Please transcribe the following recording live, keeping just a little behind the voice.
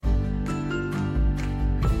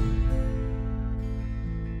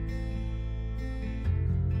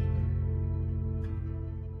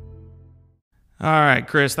All right,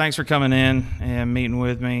 Chris, thanks for coming in and meeting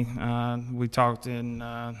with me. We talked in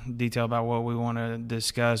detail about what we want to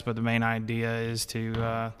discuss, but the main idea is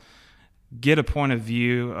to get a point of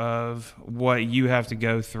view of what you have to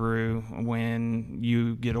go through when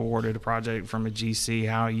you get awarded a project from a GC,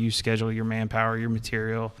 how you schedule your manpower, your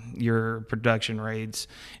material, your production rates,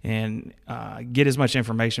 and get as much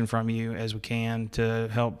information from you as we can to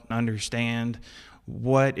help understand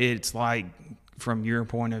what it's like from your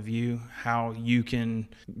point of view, how you can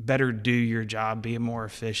better do your job, be more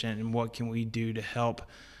efficient, and what can we do to help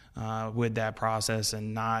with that process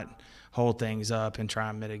and not hold things up and try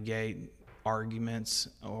and mitigate arguments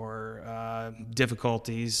or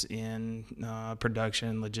difficulties in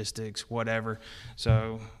production, logistics, whatever.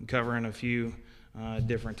 So covering a few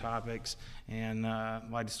different topics, and I'd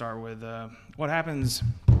like to start with what happens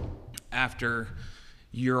after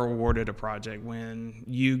you're awarded a project. When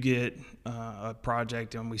you get a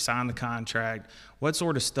project and we sign the contract, what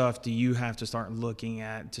sort of stuff do you have to start looking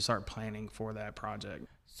at to start planning for that project?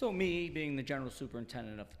 So me, being the general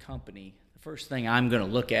superintendent of the company, the first thing I'm going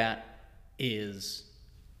to look at is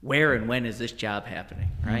where and when is this job happening,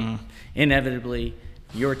 right? Mm-hmm. Inevitably,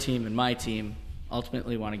 your team and my team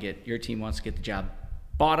ultimately your team wants to get the job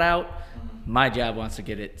bought out. Mm-hmm. My job wants to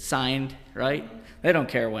get it signed, right? They don't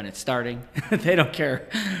care when it's starting. They don't care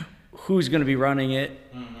who's going to be running it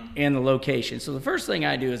and the location. So the first thing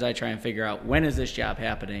I do is I try and figure out when is this job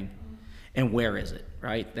happening and where is it,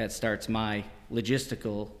 right? That starts my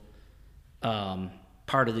logistical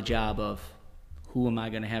part of the job of who am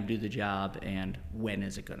I going to have do the job and when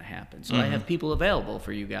is it going to happen. So I have people available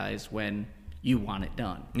for you guys when you want it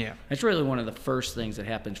done. Yeah. That's really one of the first things that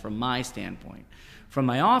happens from my standpoint. From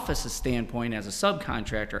my office's standpoint, as a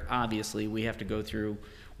subcontractor, obviously we have to go through,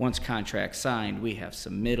 once contract's signed, we have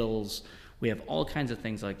submittals, we have all kinds of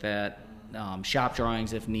things like that, shop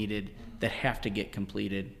drawings if needed, that have to get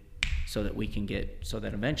completed so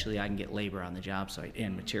that eventually I can get labor on the job site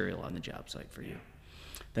and material on the job site for you.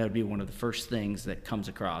 That would be one of the first things that comes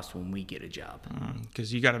across when we get a job.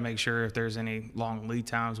 Because you got to make sure if there's any long lead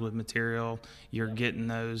times with material, you're getting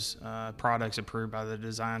those products approved by the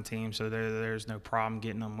design team, so there's no problem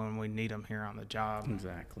getting them when we need them here on the job.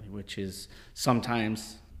 Exactly, which is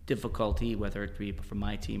sometimes difficulty, whether it be from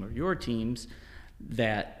my team or your teams,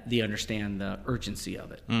 that they understand the urgency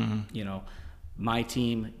of it. Mm-hmm. You know, my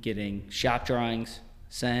team getting shop drawings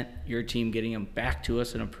sent, your team getting them back to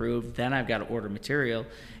us and approved, then I've got to order material.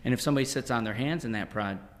 And if somebody sits on their hands in that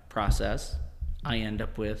process, I end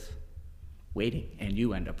up with waiting, and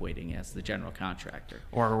you end up waiting as the general contractor.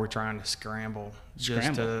 Or we're trying to scramble to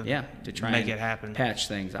try make it happen. Patch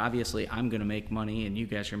things. Obviously, I'm going to make money, and you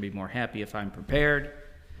guys are going to be more happy if I'm prepared,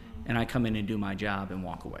 and I come in and do my job and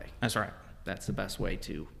walk away. That's right. That's the best way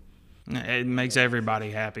to. It makes everybody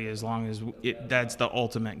happy as long as that's the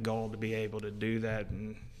ultimate goal, to be able to do that.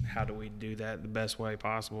 And how do we do that the best way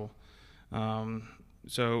possible?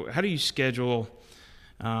 So how do you schedule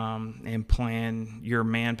and plan your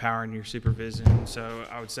manpower and your supervision? So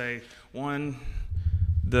I would say, one,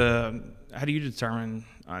 how do you determine,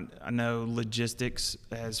 I know logistics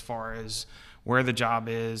as far as where the job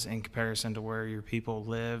is in comparison to where your people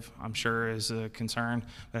live, I'm sure is a concern.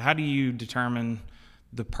 But how do you determine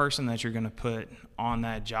the person that you're going to put on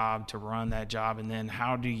that job to run that job, and then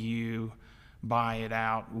how do you buy it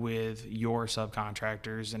out with your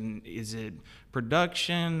subcontractors? And is it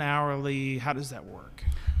production, hourly? How does that work?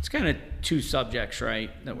 It's kind of two subjects, right,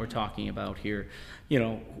 that we're talking about here. You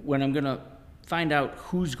know, when I'm going to find out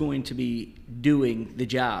who's going to be doing the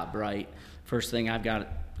job, right, first thing I've got,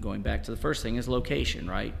 going back to the first thing, is location,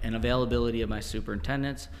 right, and availability of my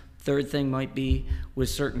superintendents. Third thing might be, with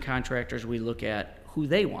certain contractors, we look at who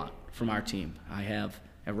they want from our team. I have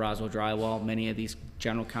at Roswell Drywall, many of these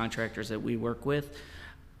general contractors that we work with,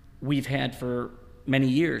 we've had for many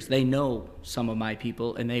years. They know some of my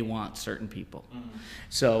people and they want certain people. Mm-hmm.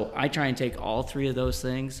 So I try and take all three of those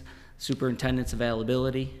things, superintendent's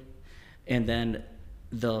availability, and then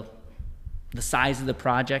the size of the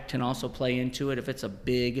project can also play into it. If it's a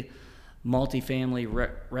big multifamily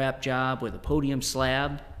wrap job with a podium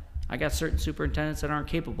slab, I got certain superintendents that aren't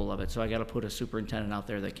capable of it, so I got to put a superintendent out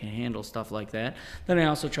there that can handle stuff like that. Then I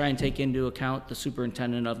also try and take into account the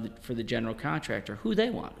superintendent for the general contractor, who they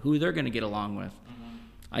want, who they're going to get along with. Mm-hmm.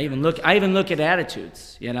 I even look at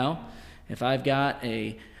attitudes. You know, if I've got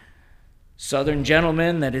a Southern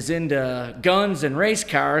gentleman that is into guns and race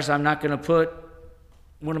cars, I'm not going to put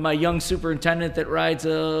one of my young superintendent that rides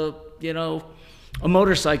a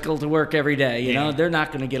motorcycle to work every day. You know, they're not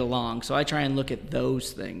going to get along. So I try and look at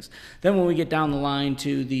those things. Then when we get down the line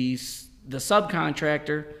to the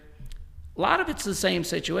subcontractor, a a lot of it's the same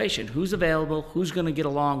situation. Who's available? Who's going to get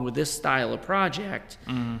along with this style of project?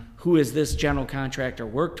 Who has this general contractor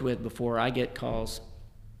worked with before? I get calls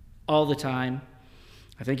all the time.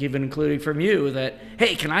 I think even including from you that,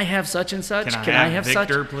 hey, can I have such and such? Can I have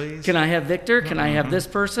Victor, please? Can I have Victor? Can I have this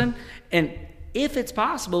person? And if it's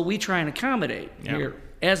possible, we try and accommodate. Here,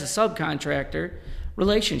 as a subcontractor,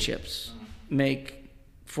 relationships make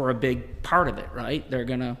for a big part of it, right? They're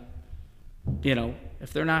going to,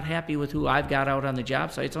 if they're not happy with who I've got out on the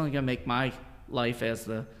job site, it's only going to make my life as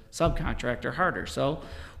the subcontractor harder. So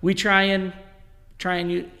we try and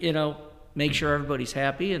make sure everybody's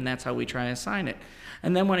happy, and that's how we try and assign it.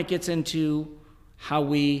 And then when it gets into how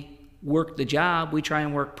we work the job, we try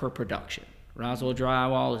and work per production. Roswell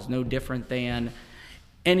Drywall is no different than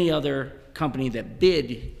any other company that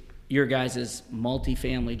bid your guys'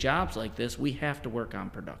 multifamily jobs like this. We have to work on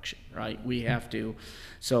production, right? We have to.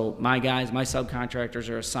 So my subcontractors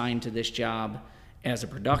are assigned to this job as a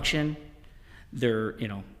production. They're,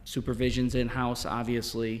 supervision's in-house,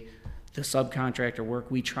 obviously. The subcontractor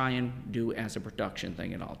work we try and do as a production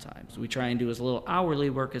thing at all times. We try and do as little hourly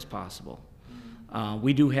work as possible.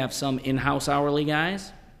 We do have some in-house hourly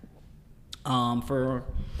guys for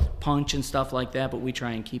punch and stuff like that, but we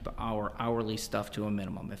try and keep our hourly stuff to a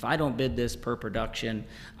minimum. If I don't bid this per production,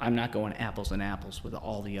 I'm not going apples and apples with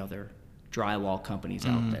all the other drywall companies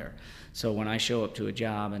out there. So when I show up to a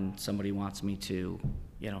job and somebody wants me to,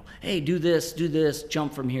 hey, do this,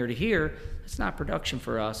 jump from here to here, it's not production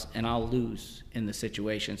for us, and I'll lose in the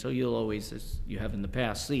situation. So you'll always, as you have in the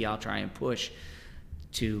past, I'll try and push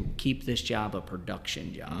to keep this job a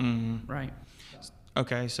production job, right?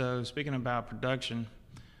 Okay, so speaking about production,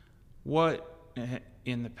 what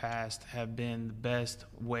in the past have been the best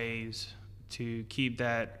ways to keep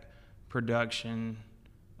that production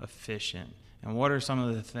efficient? And what are some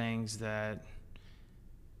of the things that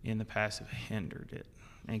in the past have hindered it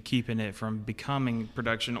and keeping it from becoming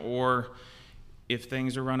production? Or if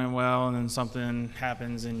things are running well and then something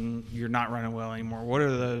happens and you're not running well anymore, what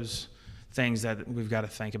are those things that we've got to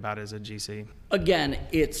think about as a GC? Again,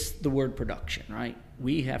 it's the word production, right?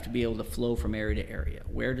 We have to be able to flow from area to area.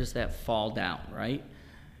 Where does that fall down, right?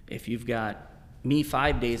 If you've got me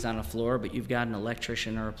 5 days on a floor, but you've got an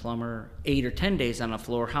electrician or a plumber 8 or 10 days on a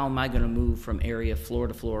floor, how am I going to move from area floor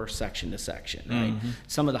to floor, section to section, right?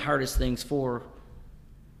 Some of the hardest things for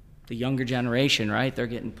the younger generation, right? They're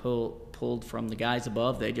getting pulled from the guys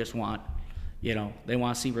above. They just want, they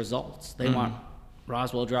want to see results. They want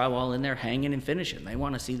Roswell Drywall in there hanging and finishing. They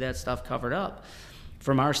want to see that stuff covered up.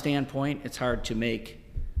 From our standpoint, it's hard to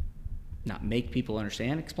not make people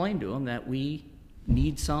understand, explain to them that we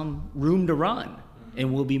need some room to run,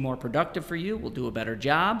 and we'll be more productive for you. We'll do a better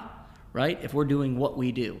job, right? If we're doing what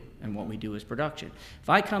we do, and what we do is production. If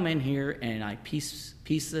I come in here and I piece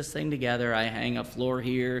this thing together, I hang a floor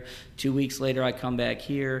here, 2 weeks later I come back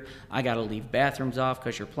here, I got to leave bathrooms off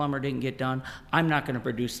because your plumber didn't get done, I'm not going to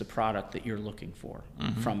produce the product that you're looking for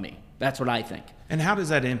from me. That's what I think. And how does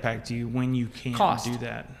that impact you when you can't do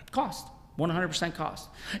that? Cost. 100% cost.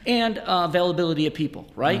 And availability of people,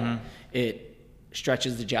 right? It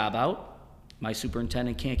stretches the job out. My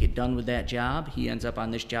superintendent can't get done with that job. He ends up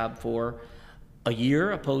on this job for a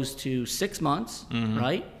year opposed to 6 months,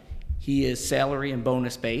 right? He is salary and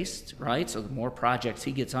bonus based, right? So the more projects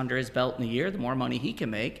he gets under his belt in a year, the more money he can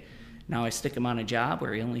make. Now I stick him on a job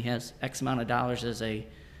where he only has X amount of dollars as a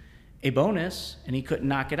bonus, and he couldn't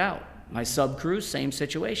knock it out. My sub crews, same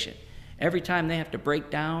situation. Every time they have to break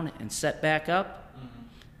down and set back up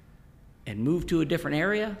and move to a different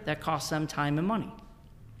area, that costs them time and money.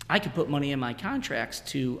 I could put money in my contracts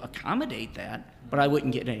to accommodate that, but I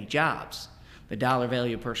wouldn't get any jobs. The dollar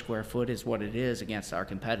value per square foot is what it is against our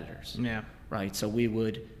competitors. Yeah. Right. So we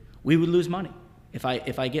would lose money if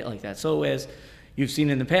I get like that. So as you've seen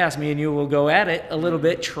in the past, me and you will go at it a little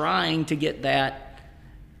bit trying to get that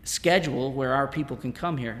schedule where our people can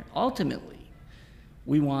come here. Ultimately,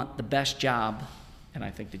 we want the best job, and I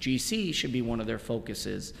think the GC should be one of their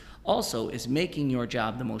focuses also, is making your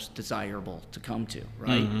job the most desirable to come to,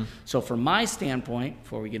 right? So from my standpoint,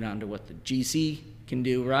 before we get on to what the GC can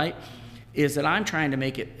do, right, is that I'm trying to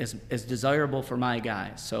make it as desirable for my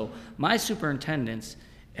guys. So my superintendents,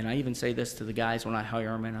 and I even say this to the guys when I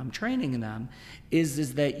hire them and I'm training them,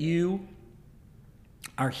 is that you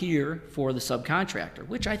are here for the subcontractor,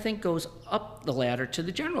 which I think goes up the ladder to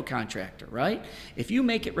the general contractor, right? If you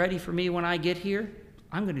make it ready for me when I get here,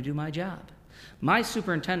 I'm going to do my job. My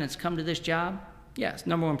superintendents come to this job, yes,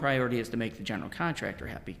 number one priority is to make the general contractor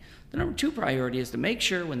happy. The number two priority is to make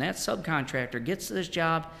sure when that subcontractor gets to this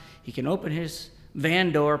job, he can open his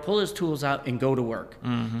van door, pull his tools out, and go to work.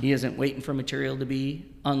 He isn't waiting for material to be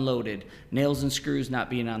unloaded, nails and screws not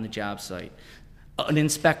being on the job site, an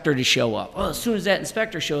inspector to show up. Well, as soon as that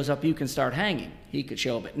inspector shows up, you can start hanging. He could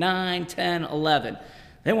show up at 9, 10, 11.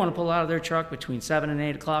 They want to pull out of their truck between 7 and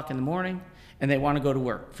 8 o'clock in the morning, and they want to go to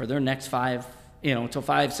work for their next 5, until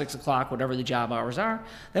 5, 6 o'clock, whatever the job hours are.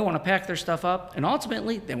 They want to pack their stuff up, and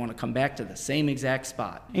ultimately, they want to come back to the same exact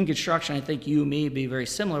spot. In construction, I think you and me be very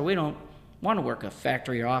similar. We don't want to work a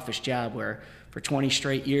factory or office job where for 20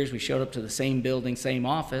 straight years we showed up to the same building, same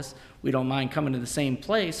office. We don't mind coming to the same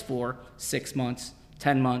place for 6 months,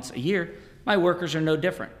 10 months, a year. My workers are no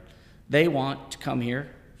different. They want to come here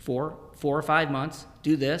for 4 or 5 months,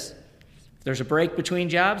 do this. If there's a break between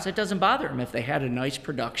jobs, it doesn't bother them if they had a nice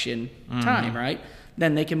production time, right?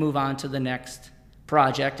 Then they can move on to the next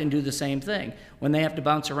project and do the same thing. When they have to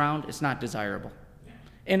bounce around, it's not desirable.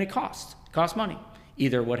 And it costs money.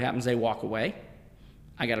 Either what happens, they walk away,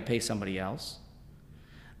 I got to pay somebody else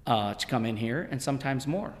to come in here, and sometimes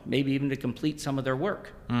more, maybe even to complete some of their work,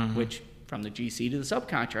 which from the GC to the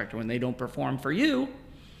subcontractor, when they don't perform for you,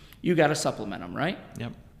 you got to supplement them, right?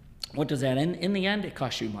 Yep. What does that in the end? It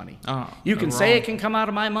costs you money. Oh, you can say it can come out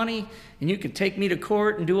of my money, and you can take me to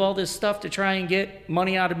court and do all this stuff to try and get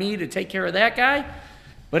money out of me to take care of that guy.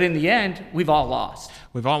 But in the end, we've all lost.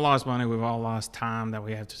 We've all lost money. We've all lost time that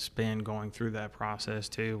we have to spend going through that process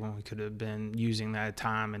too, when we could have been using that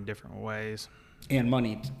time in different ways. And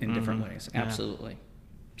money in different ways. Absolutely.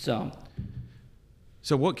 Yeah.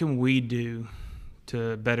 So what can we do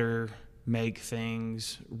to better make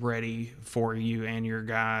things ready for you and your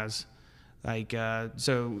guys?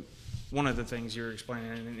 So one of the things you're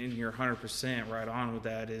explaining, and you're 100% right on with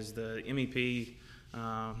that, is the MEP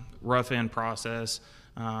rough end process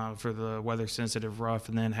for the weather sensitive rough,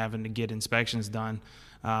 and then having to get inspections done.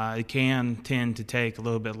 It can tend to take a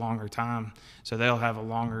little bit longer time, so they'll have a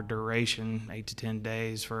longer duration, 8 to 10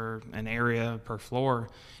 days for an area per floor,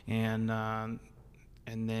 and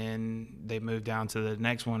then they move down to the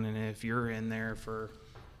next one. And if you're in there for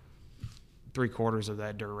 3/4 of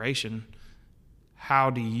that duration, how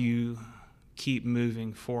do you keep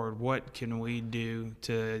moving forward? What can we do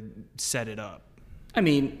to set it up? I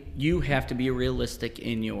mean, you have to be realistic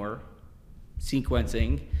in your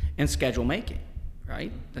sequencing and schedule making,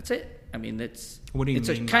 right? That's it. I mean, what do you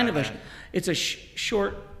mean by that? It's a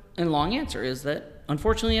short and long answer is that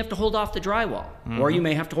unfortunately you have to hold off the drywall, or you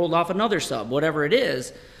may have to hold off another sub, whatever it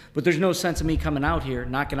is. But there's no sense of me coming out here,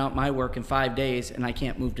 knocking out my work in 5 days, and I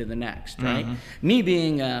can't move to the next, right? Me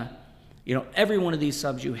being, every one of these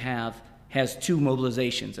subs you have has 2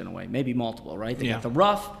 mobilizations in a way, maybe multiple, right? They got the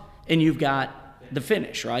rough, and you've got the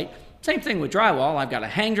finish, right? Same thing with drywall. I've got to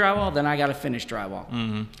hang drywall, then I got to finish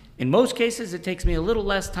drywall. In most cases, it takes me a little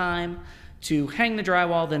less time to hang the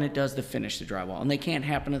drywall than it does to finish the drywall. And they can't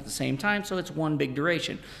happen at the same time, so it's one big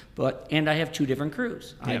duration. And I have 2 different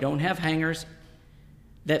crews. I don't have hangers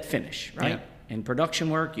that finish, right? In production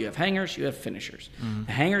work, you have hangers, you have finishers.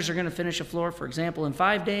 The hangers are going to finish a floor, for example, in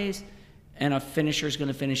 5 days, and a finisher is going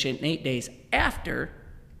to finish it in 8 days after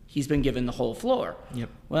he's been given the whole floor.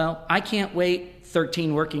 Well, I can't wait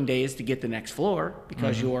 13 working days to get the next floor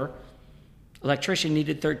because your electrician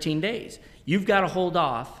needed 13 days. You've got to hold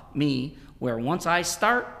off me where once I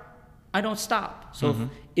start, I don't stop. So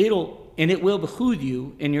it will behoove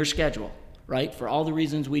you in your schedule, right? For all the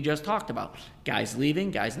reasons we just talked about. Guys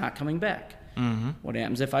leaving, guys not coming back. What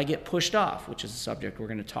happens if I get pushed off, which is a subject we're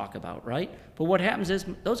going to talk about, right? But what happens is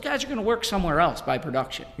those guys are going to work somewhere else by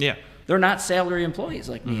production. They're not salary employees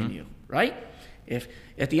like me and you, right? If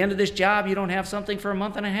at the end of this job you don't have something for a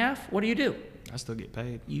month and a half, what do? I still get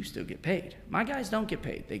paid. You still get paid. My guys don't get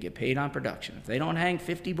paid. They get paid on production. If they don't hang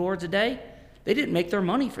 50 boards a day, they didn't make their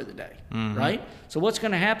money for the day, right? So what's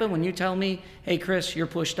going to happen when you tell me, hey, Chris, you're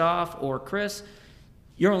pushed off, or Chris,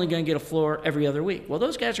 you're only going to get a floor every other week? Well,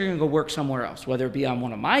 those guys are going to go work somewhere else, whether it be on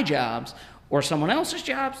one of my jobs or someone else's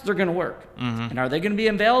jobs. They're going to work. And are they going to be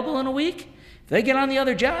available in a week? If they get on the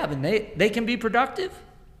other job and they can be productive,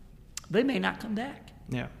 they may not come back.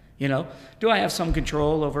 Do I have some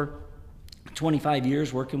control over 25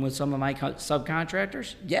 years working with some of my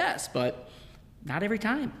subcontractors? Yes, but not every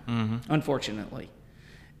time, unfortunately.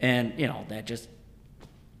 And, that just,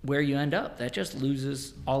 where you end up, that just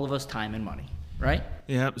loses all of us time and money, right?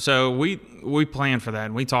 Yeah, so we planned for that,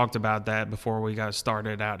 and we talked about that before we got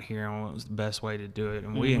started out here and what was the best way to do it.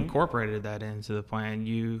 And we incorporated that into the plan,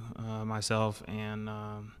 you, myself, and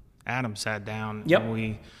Adam sat down Yep. and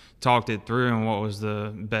we talked it through and what was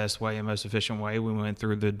the best way and most efficient way. We went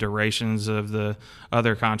through the durations of the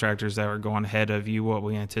other contractors that were going ahead of you, what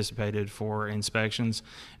we anticipated for inspections,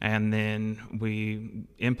 and then we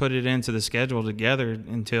inputted into the schedule together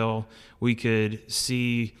until we could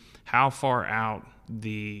see how far out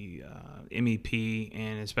the MEP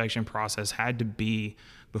and inspection process had to be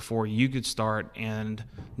before you could start and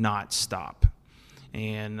not stop.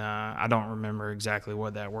 And I don't remember exactly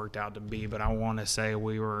what that worked out to be, but I want to say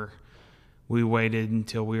we waited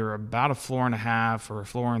until we were about a floor and a half or a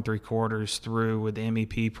floor and 3/4 through with the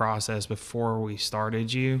MEP process before we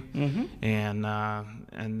started you. Mm-hmm.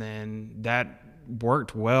 And then that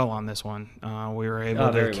worked well on this one. We were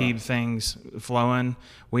able to keep things flowing.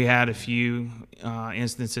 We had a few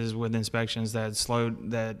instances with inspections that slowed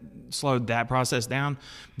that process down,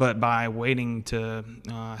 but by waiting to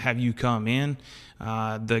have you come in,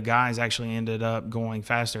 the guys actually ended up going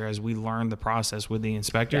faster as we learned the process with the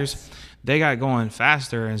inspectors. Yes. They got going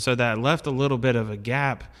faster, and so that left a little bit of a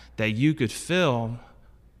gap that you could fill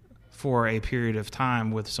for a period of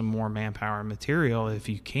time with some more manpower and material if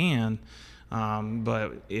you can.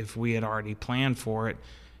 But if we had already planned for it,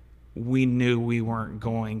 we knew we weren't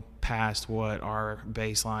going past what our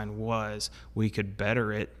baseline was. We could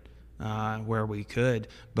better it where we could,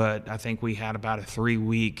 but I think we had about a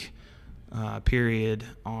 3-week period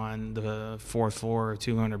on the 4th floor of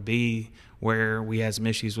 200B where we had some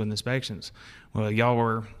issues with inspections. Well, y'all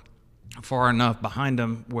were far enough behind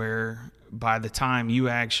them where by the time you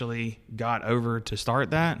actually got over to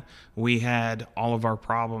start that, we had all of our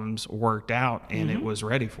problems worked out and it was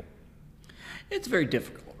ready for. It's very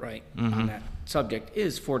difficult, right, on that subject,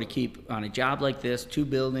 is to keep on a job like this, 2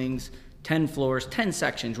 buildings, 10 floors, 10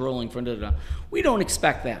 sections rolling from da-da-da. We don't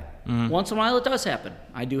expect that. Once in a while it does happen.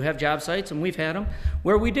 I do have job sites, and we've had them,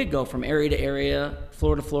 where we did go from area to area,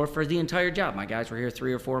 floor to floor for the entire job. My guys were here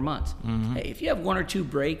 3 or 4 months. Hey, if you have 1 or 2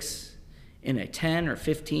 breaks in a 10 or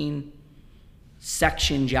 15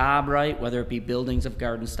 section job, right, whether it be buildings of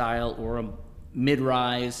garden style or a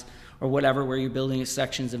mid-rise or whatever, where you're building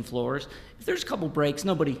sections and floors, if there's a couple breaks,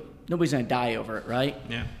 nobody's going to die over it, right?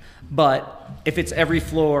 Yeah. But if it's every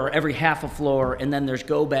floor, every half a floor, and then there's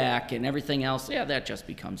go back and everything else, yeah, that just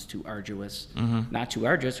becomes too arduous. Not too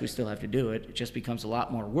arduous, we still have to do it. It just becomes a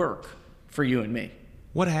lot more work for you and me.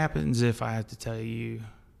 What happens if I have to tell you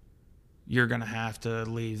you're going to have to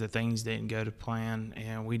leave, the things didn't go to plan,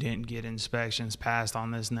 and we didn't get inspections passed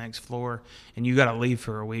on this next floor, and you got to leave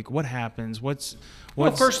for a week? What happens? Well,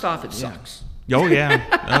 first off, it sucks. Oh,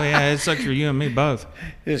 yeah. It sucks for you and me both.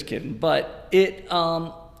 Just kidding. But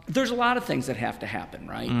there's a lot of things that have to happen,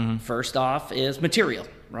 right? First off is material,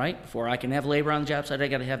 right? Before I can have labor on the job site, I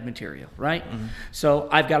got to have material, right? So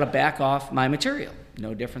I've got to back off my material.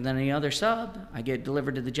 No different than any other sub. I get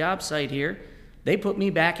delivered to the job site here. They put me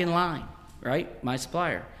back in line, right? My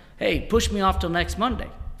supplier. Hey, push me off till next Monday.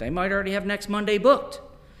 They might already have next Monday booked.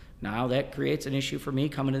 Now that creates an issue for me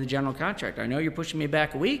coming to the general contractor. I know you're pushing me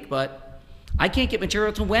back a week, but I can't get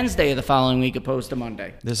material till Wednesday of the following week opposed to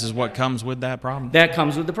Monday. This is what comes with that problem. That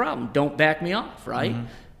comes with the problem. Don't back me off, right?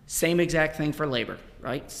 Same exact thing for labor,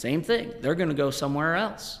 right? Same thing. They're going to go somewhere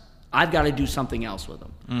else. I've got to do something else with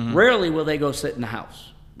them. Rarely will they go sit in the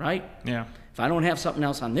house, right? Yeah. If I don't have something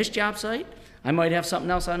else on this job site, I might have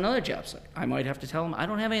something else on another job site. I might have to tell them I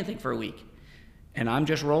don't have anything for a week. And I'm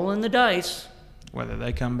just rolling the dice. Whether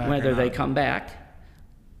they come back Whether or they not. come back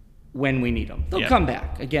when we need them. They'll come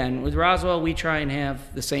back. Again, with Roswell, we try and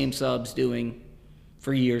have the same subs doing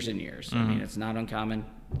for years and years. I mean, it's not uncommon.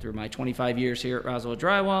 Through my 25 years here at Roswell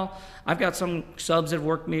Drywall, I've got some subs that have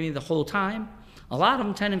worked maybe the whole time. A lot of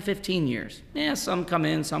them 10 and 15 years. Yeah, some come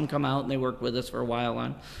in, some come out, and they work with us for a while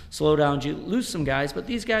on slow downs. You lose some guys, but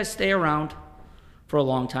these guys stay around for a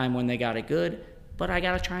long time when they got it good. But I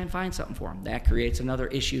got to try and find something for them. That creates another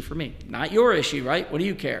issue for me. Not your issue, right? What do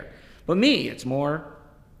you care? But me, it's more,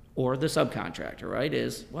 or the subcontractor, right,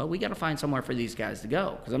 is, well, we got to find somewhere for these guys to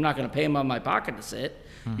go because I'm not going to pay them out of my pocket to sit.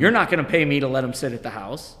 You're not going to pay me to let them sit at the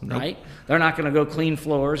house, right? They're not going to go clean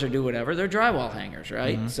floors or do whatever. They're drywall hangers,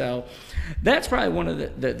 right? So that's probably one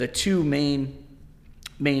of the 2 main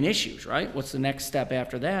issues, right? What's the next step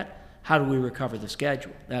after that? How do we recover the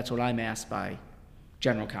schedule? That's what I'm asked by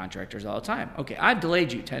general contractors all the time. Okay, I've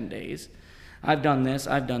delayed you 10 days. I've done this.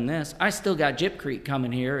 I still got Gypcrete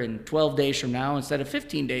coming here in 12 days from now instead of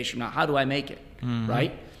 15 days from now. How do I make it,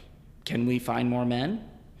 right? Can we find more men?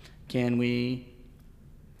 Can we...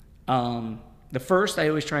 the first, I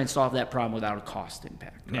always try and solve that problem without a cost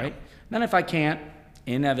impact, right? Then if I can't,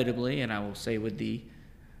 inevitably, and I will say with the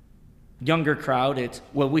younger crowd, it's,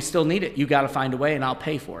 well, we still need it. You got to find a way, and I'll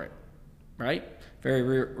pay for it, right? Very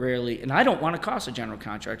rarely. And I don't want to cost a general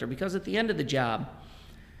contractor, because at the end of the job,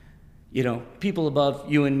 you know, people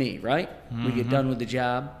above you and me, right? We get done with the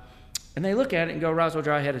job, and they look at it and go, Roswell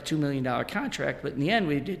Dry had a $2 million contract, but in the end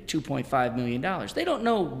we did $2.5 million. They don't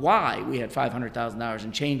know why we had $500,000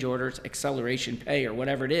 in change orders, acceleration pay, or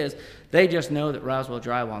whatever it is. They just know that Roswell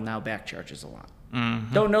Drywall now back charges a lot.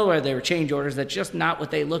 Don't know whether they were change orders. That's just not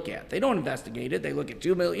what they look at. They don't investigate it. They look at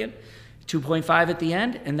 $2 million, 2.5 at the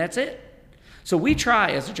end, and that's it. So we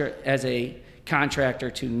try as a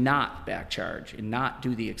contractor to not back charge and not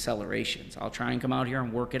do the accelerations. I'll try and come out here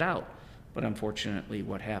and work it out. But unfortunately,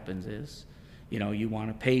 what happens is, you know, you want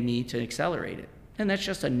to pay me to accelerate it. And that's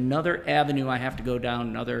just another avenue I have to go down,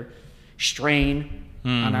 another strain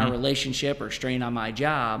on our relationship, or strain on my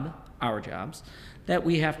job, our jobs, that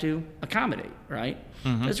we have to accommodate, right?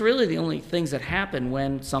 That's really the only things that happen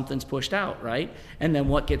when something's pushed out, right? And then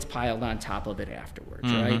what gets piled on top of it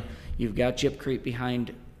afterwards, right? You've got gypcrete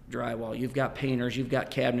behind drywall, you've got painters, you've got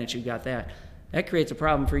cabinets, you've got that. That creates a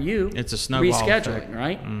problem for you. It's a snowball rescheduling, effect.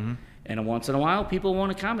 right? And once in a while, people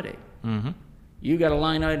won't accommodate. You got a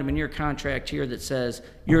line item in your contract here that says,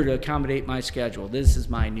 you're to accommodate my schedule. This is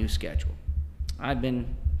my new schedule. I've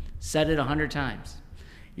been said it 100 times.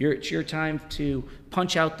 It's your time to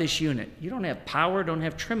punch out this unit. You don't have power, don't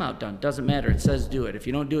have trim out done. Doesn't matter. It says do it. If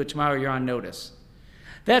you don't do it tomorrow, you're on notice.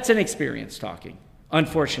 That's inexperience talking,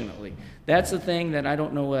 unfortunately. That's the thing that I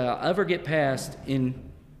don't know I'll ever get past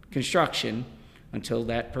in construction until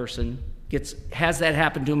that person has that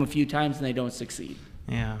happen to them a few times and they don't succeed.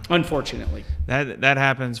 Yeah. Unfortunately. That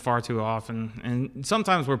happens far too often. And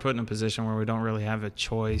sometimes we're put in a position where we don't really have a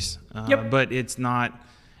choice. But it's not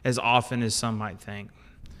as often as some might think.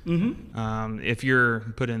 If you're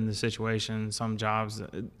put in the situation, some jobs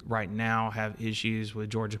right now have issues with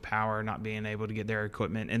Georgia Power not being able to get their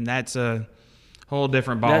equipment, and that's a whole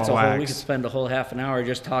different ball of wax. We could spend a whole half an hour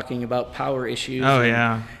just talking about power issues.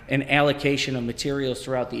 And allocation of materials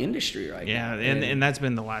throughout the industry, right? Yeah, and that's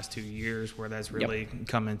been the last 2 years where that's really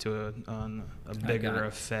come into a bigger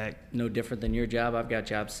effect. No different than your job. I've got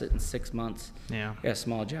jobs sitting 6 months. Yeah, I got a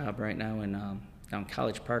small job right now in down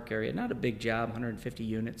College Park area. Not a big job, 150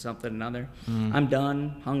 units, something another. I'm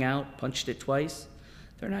done, hung out, punched it twice.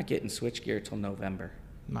 They're not getting switchgear till November.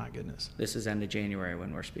 My goodness. This is end of January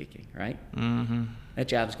when we're speaking, right? That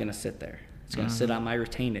job's going to sit there. It's going to sit on my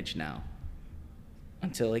retainage now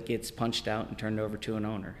until it gets punched out and turned over to an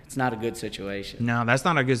owner. It's not a good situation. No, that's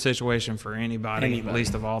not a good situation for anybody.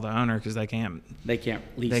 Least of all the owner, because they can't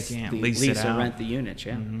lease or rent the units.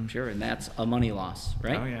 Yeah, sure, and that's a money loss,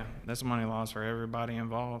 right? Oh yeah, that's a money loss for everybody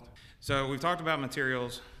involved. So we've talked about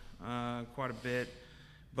materials quite a bit,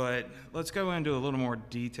 but let's go into a little more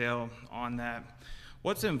detail on that.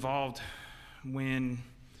 What's involved when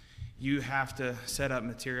you have to set up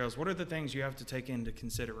materials? What are the things you have to take into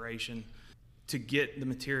consideration to get the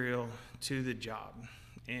material to the job?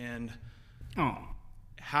 And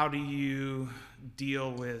how do you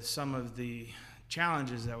deal with some of the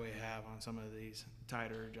challenges that we have on some of these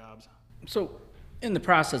tighter jobs? So in the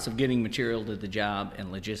process of getting material to the job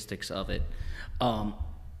and logistics of it,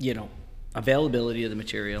 availability of the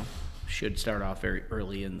material should start off very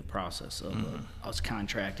early in the process of us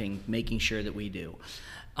contracting, making sure that we do.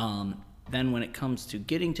 Then when it comes to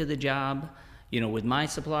getting to the job, with my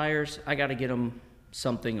suppliers, I got to get them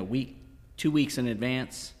something a week, 2 weeks in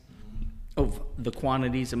advance of the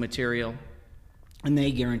quantities of material. And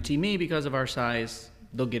they guarantee me, because of our size,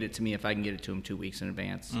 they'll get it to me if I can get it to them 2 weeks in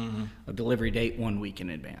advance. A delivery date 1 week in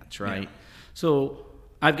advance, right? Yeah. So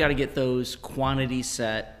I've got to get those quantities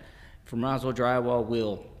set. From Roswell Drywall,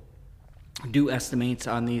 we'll do estimates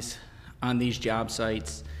on these job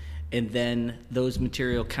sites, and then those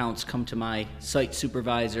material counts come to my site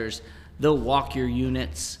supervisors. They'll walk your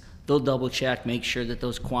units, they'll double check, make sure that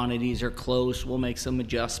those quantities are close. We'll make some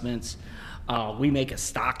adjustments. We make a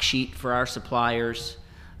stock sheet for our suppliers,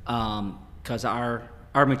 because our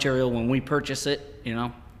material, when we purchase it, a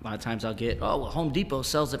lot of times I'll get, Home Depot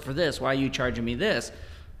sells it for this, why are you charging me this?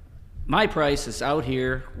 My price is out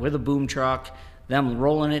here with a boom truck, them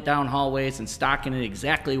rolling it down hallways and stocking it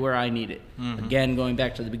exactly where I need it. Again, going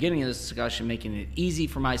back to the beginning of this discussion, making it easy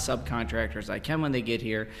for my subcontractors I can when they get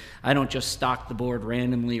here. I don't just stock the board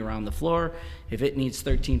randomly around the floor. If it needs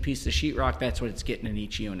 13 pieces of sheetrock, that's what it's getting in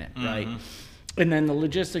each unit, right? And then the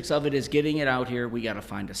logistics of it is getting it out here. We got to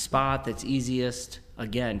find a spot that's easiest,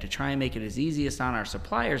 again, to try and make it as easiest on our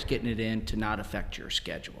suppliers getting it in to not affect your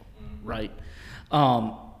schedule, right?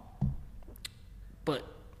 But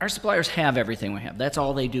our suppliers have everything we have. That's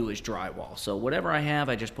all they do is drywall. So whatever I have,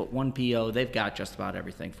 I just put one PO. They've got just about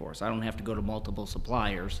everything for us. I don't have to go to multiple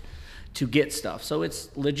suppliers to get stuff. So it's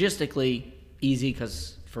logistically easy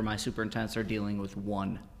because for my superintendents, they're dealing with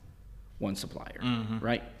one supplier,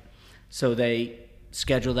 right? So they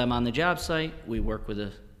schedule them on the job site. We work with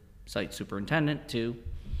a site superintendent to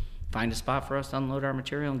find a spot for us to unload our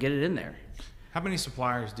material and get it in there. How many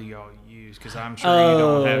suppliers do y'all use? Because I'm sure you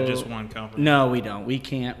don't have just one company. No, we don't. We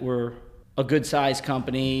can't. We're a good-sized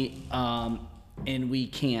company, and we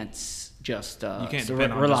can't just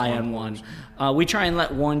rely on one. We try and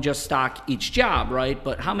let one just stock each job, right?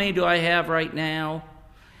 But how many do I have right now?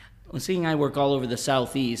 Well, seeing I work all over the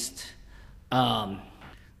Southeast, the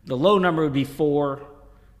low number would be 4,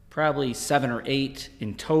 probably 7 or 8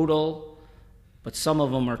 in total, but some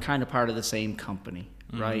of them are kind of part of the same company,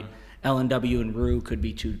 right? L&W and Rue could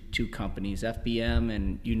be two companies. FBM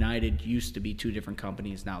and United used to be 2 different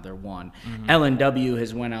companies. Now they're one. L&W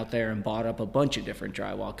has went out there and bought up a bunch of different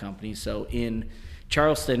drywall companies. So in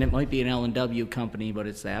Charleston, it might be an L&W company, but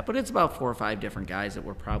it's that. But it's about 4 or 5 different guys that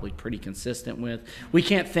we're probably pretty consistent with. We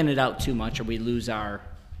can't thin it out too much or we lose our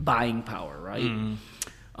buying power, right?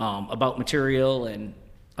 About material and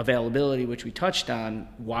availability, which we touched on,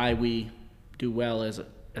 why we do well as a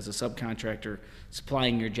subcontractor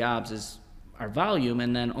supplying your jobs is our volume,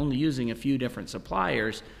 and then only using a few different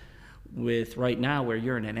suppliers with right now where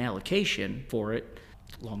you're in an allocation for it.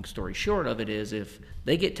 Long story short of it is if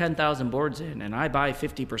they get 10,000 boards in and I buy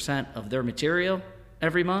 50% of their material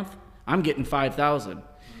every month, I'm getting 5,000.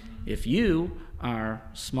 If you are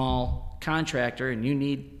a small contractor and you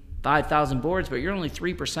need 5,000 boards, but you're only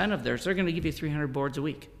 3% of theirs, they're going to give you 300 boards a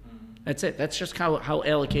week. That's it. That's just how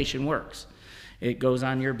allocation works. It goes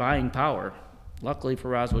on your buying power. Luckily for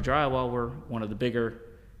Roswell Drywall, we're one of the bigger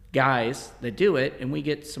guys that do it, and we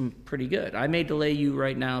get some pretty good. I may delay you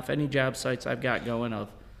right now. If any job sites I've got going of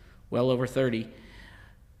well over 30,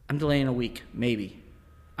 I'm delaying a week, maybe.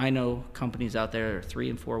 I know companies out there that are 3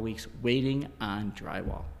 and 4 weeks waiting on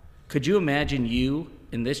drywall. Could you imagine you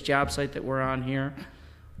in this job site that we're on here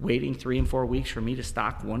waiting 3 and 4 weeks for me to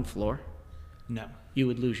stock one floor? No. You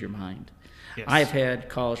would lose your mind. Yes. I've had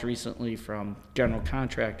calls recently from general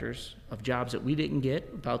contractors of jobs that we didn't get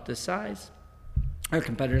about this size. Our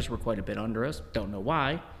competitors were quite a bit under us. Don't know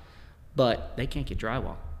why, but they can't get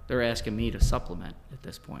drywall. They're asking me to supplement at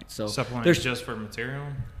this point. So supplement just for material?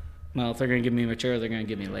 Well, if they're going to give me material, they're going to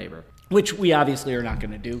give me labor, which we obviously are not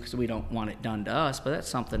going to do because we don't want it done to us, but that's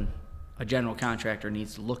something a general contractor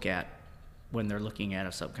needs to look at when they're looking at a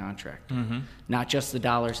subcontractor. Not just the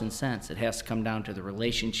dollars and cents. It has to come down to the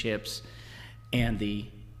relationships and the,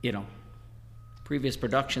 previous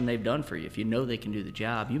production they've done for you. If you know they can do the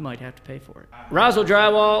job, you might have to pay for it. Roswell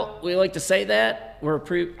Drywall, we like to say that.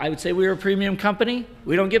 I would say we're a premium company.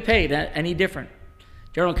 We don't get paid any different.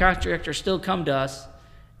 General contractors still come to us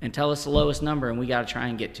and tell us the lowest number, and we got to try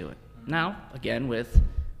and get to it. Now, again, with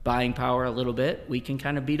buying power a little bit, we can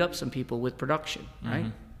kind of beat up some people with production,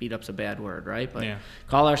 right? Beat up's a bad word, right? But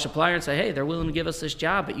call our supplier and say, hey, they're willing to give us this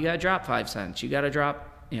job, but you got to drop 5 cents. You got to drop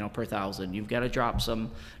per 1,000. You've got to drop some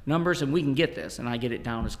numbers, and we can get this. And I get it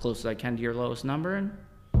down as close as I can to your lowest number, and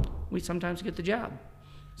we sometimes get the job.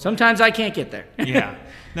 Sometimes I can't get there.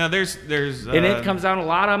 No, there's and it comes down a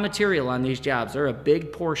lot on material on these jobs. They're a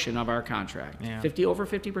big portion of our contract. Over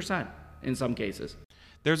 50% in some cases.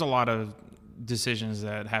 There's a lot of decisions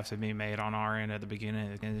that have to be made on our end at the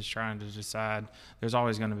beginning, and it's trying to decide. There's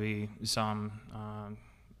always going to be some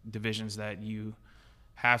divisions that you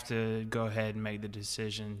have to go ahead and make the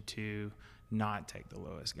decision to not take the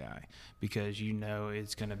lowest guy because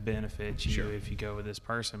it's going to benefit you if you go with this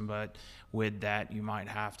person. But with that, you might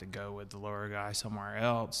have to go with the lower guy somewhere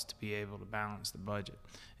else to be able to balance the budget.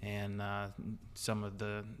 And some of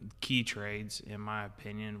the key trades, in my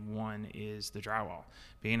opinion, one is the drywall.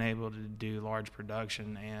 Being able to do large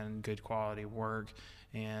production and good quality work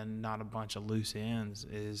and not a bunch of loose ends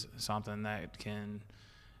is something that can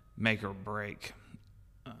make or break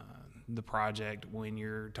the project when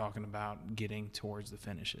you're talking about getting towards the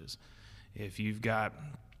finishes. If you've got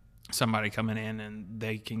somebody coming in and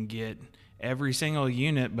they can get every single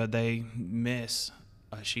unit, but they miss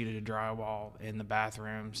a sheet of drywall in the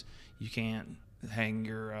bathrooms, you can't hang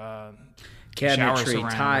your cabinetry,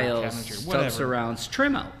 tiles, stuff surrounds,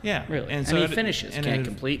 trim out. Really. And any finishes can't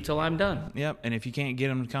complete till I'm done. And if you can't get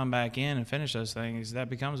them to come back in and finish those things, that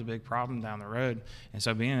becomes a big problem down the road. And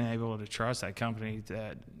so being able to trust that company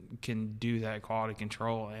that can do that quality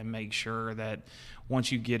control and make sure that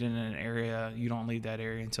once you get in an area, you don't leave that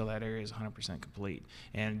area until that area is 100% complete.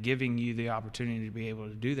 And giving you the opportunity to be able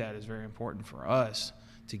to do that is very important for us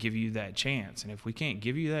to give you that chance. And if we can't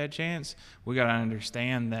give you that chance, we got to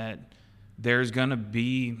understand that there's going to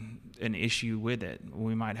be an issue with it.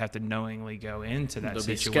 We might have to knowingly go into that There'll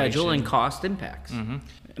situation. Be schedule and cost impacts. Mm-hmm.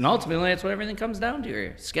 And ultimately, that's what everything comes down to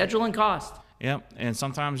here. Schedule and cost. Yep. And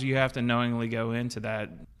sometimes you have to knowingly go into that.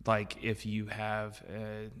 Like if you have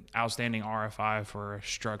an outstanding RFI for a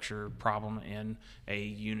structure problem in a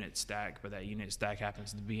unit stack, but that unit stack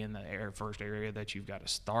happens to be in the first area that you've got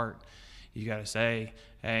to start, you got to say,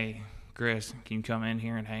 hey, Chris, can you come in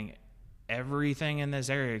here and hang everything in this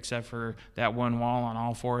area except for that one wall on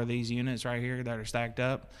all 4 of these units right here that are stacked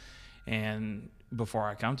up? And before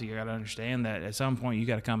I come to you, I got to understand that at some point you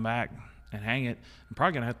got to come back and hang it. I'm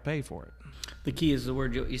probably going to have to pay for it. The key is the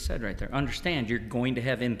word you said right there. Understand you're going to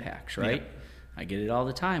have impacts, right? Yep. I get it all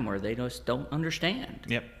the time where they just don't understand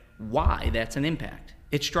Yep. why that's an impact.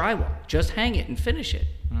 It's drywall. Just hang it and finish it.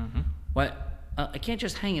 Mm-hmm. What? I can't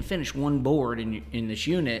just hang and finish one board in this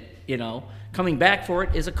unit. Coming back for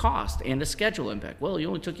it is a cost and a schedule impact. Well, it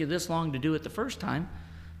only took you this long to do it the first time.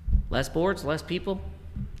 Less boards, less people,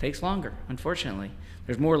 takes longer, unfortunately.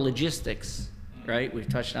 There's more logistics, right? We've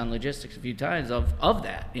touched on logistics a few times of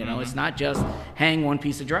that. Mm-hmm. It's not just hang one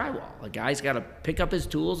piece of drywall. A guy's got to pick up his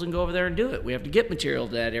tools and go over there and do it. We have to get material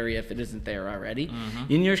to that area if it isn't there already.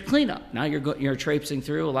 Mm-hmm. And there's cleanup. Now you're traipsing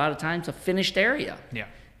through a lot of times a finished area. Yeah.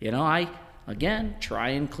 I again try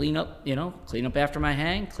and clean up after my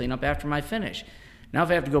hang, clean up after my finish. Now if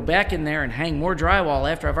I have to go back in there and hang more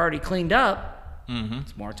drywall after I've already cleaned up, Mm-hmm.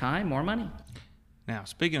 it's more time, more money. Now,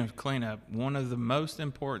 speaking of cleanup, one of the most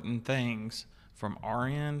important things from our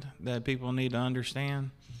end that people need to understand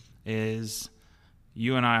is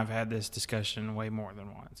you and I have had this discussion way more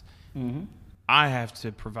than once. Mm-hmm. I have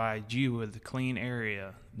to provide you with a clean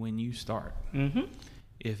area when you start. Mm-hmm.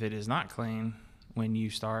 If it is not clean when you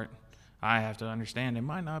start, I have to understand it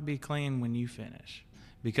might not be clean when you finish,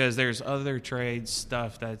 because there's other trades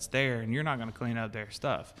stuff that's there and you're not going to clean up their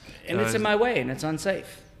stuff. And it's in my way and it's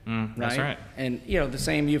unsafe. That's right. And, the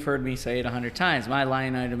same, you've heard me say it 100 times. My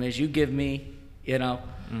line item is you give me,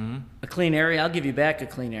 Mm-hmm. a clean area, I'll give you back a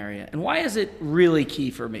clean area. And why is it really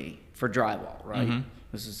key for me for drywall, right? Mm-hmm.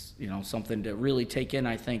 This is, something to really take in,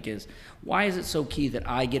 I think, is why is it so key that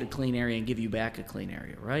I get a clean area and give you back a clean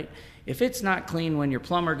area, right? If it's not clean when your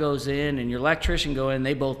plumber goes in and your electrician go in,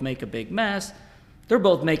 they both make a big mess. They're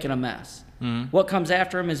both making a mess. Mm-hmm. What comes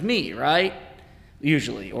after them is me, right?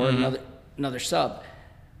 Usually, or Mm-hmm. another sub.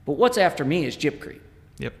 But what's after me is gypcrete.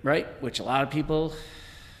 Yep. Right? Which a lot of people,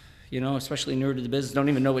 especially newer to the business, don't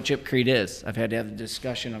even know what gypcrete is. I've had to have the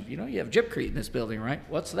discussion of, you have gypcrete in this building, right?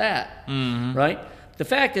 What's that? Mm-hmm. Right? The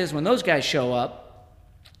fact is, when those guys show up,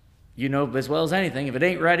 as well as anything, if it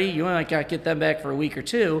ain't ready, you only got to get them back for a week or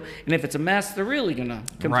two. And if it's a mess, they're really going to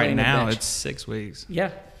complain. Right now, bitch. it's 6 weeks. Yeah.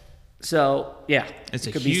 So, yeah. It's it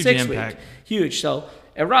a could huge be 6 impact. weeks. Huge. So,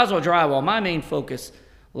 at Roswell Drywall, my main focus,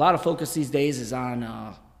 a lot of focus these days is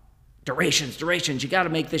on durations. You got to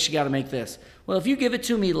make this, you got to make this. Well, if you give it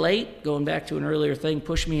to me late, going back to an earlier thing,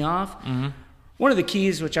 push me off, Mm-hmm. one of the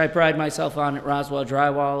keys, which I pride myself on at Roswell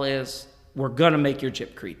Drywall, is we're going to make your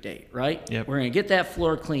gypcrete date, right? Yep. We're going to get that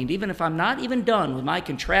floor cleaned. Even if I'm not even done with my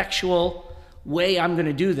contractual way I'm going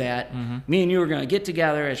to do that, me and you are going to get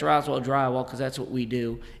together as Roswell Drywall, because that's what we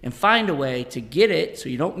do, and find a way to get it so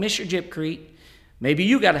you don't miss your gypcrete. Maybe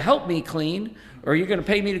you got to help me clean, or you're going to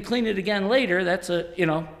pay me to clean it again later. That's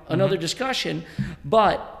another discussion,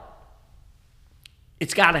 but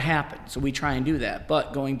it's got to happen. So we try and do that.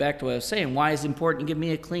 But going back to what I was saying, why is it important to give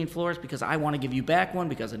me a clean floor? It's because I want to give you back one,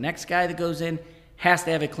 because the next guy that goes in has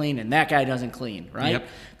to have it clean, and that guy doesn't clean, right? Yep.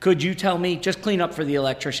 Could you tell me, just clean up for the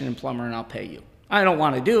electrician and plumber and I'll pay you? I don't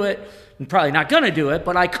want to do it. I'm probably not going to do it,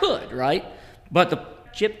 but I could, right? But the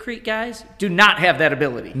gypcrete guys do not have that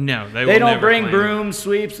ability. No, they don't never bring clean. brooms,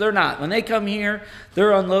 sweeps. They're not. When they come here,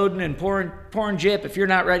 they're unloading and pouring gyp. If you're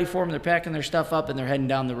not ready for them, they're packing their stuff up and they're heading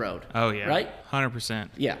down the road. Oh, yeah. Right? 100%.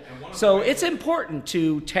 Yeah. So it's important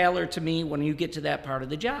to tailor to me when you get to that part of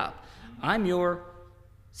the job. I'm your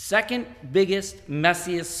second biggest,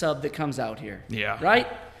 messiest sub that comes out here. Yeah. Right?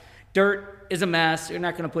 Dirt is a mess. You're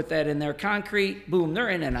not going to put that in there. Concrete, boom, they're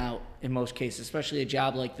in and out in most cases, especially a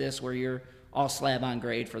job like this where you're all slab on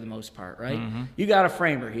grade for the most part, right? Mm-hmm. You got a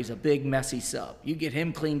framer. He's a big, messy sub. You get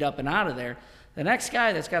him cleaned up and out of there. The next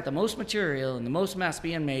guy that's got the most material and the most mess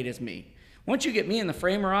being made is me. Once you get me and the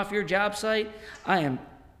framer off your job site, I am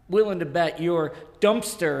willing to bet your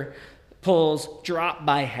dumpster pulls drop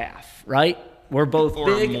by half, right? We're both Or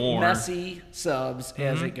big, more. messy subs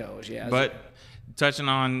as it goes, yeah. But touching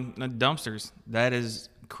on the dumpsters, that is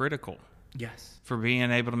critical. Yes. For being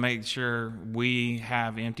able to make sure we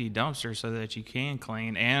have empty dumpsters so that you can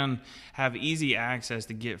clean and have easy access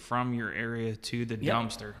to get from your area to the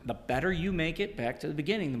dumpster. The better you make it, back to the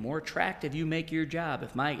beginning, the more attractive you make your job.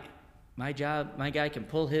 If my guy can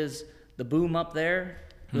pull the boom up there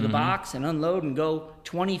with a box and unload and go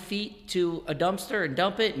 20 feet to a dumpster and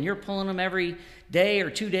dump it, and you're pulling them every day or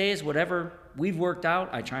 2 days, whatever we've worked out.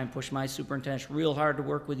 I try and push my superintendents real hard to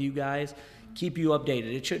work with you guys, keep you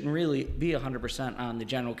updated. It shouldn't really be 100% on the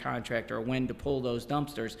general contractor or when to pull those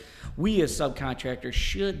dumpsters. We as subcontractors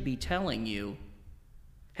should be telling you,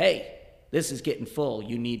 hey, this is getting full,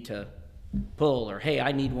 you need to pull, or hey,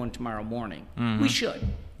 I need one tomorrow morning. We should.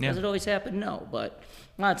 Does it always happen? No, but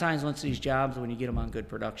a lot of times once these jobs, when you get them on good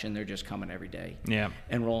production, they're just coming every day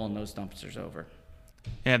and rolling those dumpsters over.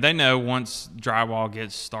 Yeah, they know once drywall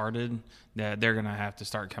gets started that they're going to have to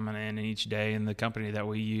start coming in each day, and the company that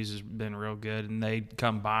we use has been real good, and they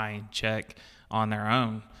come by and check on their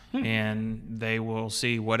own, and they will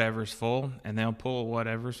see whatever's full, and they'll pull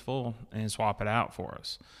whatever's full and swap it out for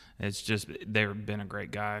us. It's just, they've been a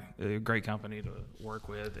great company to work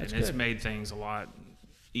with, and it's made things a lot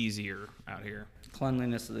easier out here.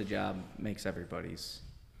 Cleanliness of the job makes everybody's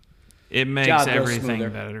it makes job everything smoother.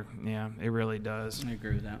 better. Yeah, it really does. I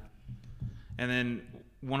agree with that. And then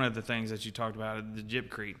one of the things that you talked about, the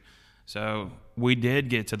gypcrete. So we did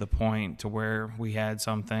get to the point to where we had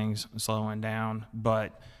some things slowing down,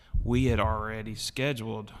 but we had already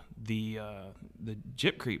scheduled the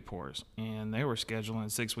gypcrete pours, and they were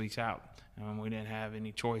scheduling 6 weeks out. We didn't have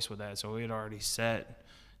any choice with that, so we had already set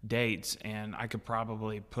dates, and I could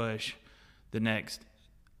probably push the next.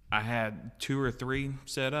 I had 2 or 3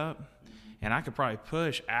 set up, and I could probably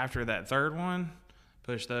push after that third one,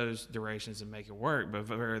 push those durations and make it work. But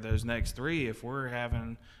for those next 3, if we're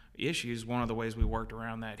having issues, one of the ways we worked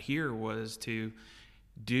around that here was to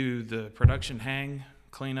do the production hang,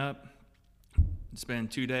 clean up, spend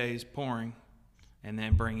 2 days pouring, and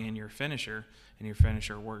then bring in your finisher, and your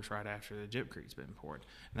finisher works right after the gypcrete's been poured.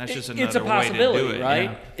 And that's just another way to do it,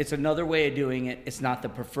 right? Yeah. It's another way of doing it. It's not the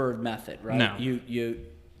preferred method, right? No. You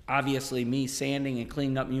obviously, me sanding and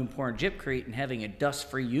cleaning up you and pouring gypcrete and having a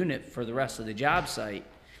dust-free unit for the rest of the job site,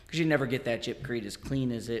 because you never get that gypcrete as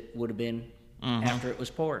clean as it would have been after it was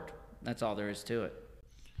poured. That's all there is to it.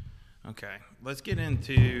 Okay, let's get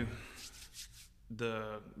into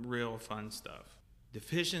the real fun stuff.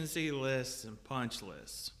 Deficiency lists and punch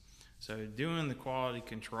lists. So doing the quality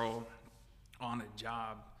control on a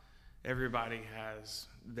job, everybody has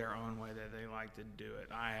their own way that they like to do it.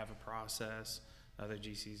 I have a process. Other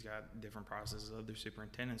GCs got different processes. Other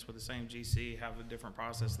superintendents with the same GC have a different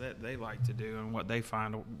process that they like to do and what they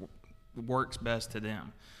find works best to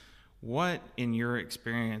them. What, in your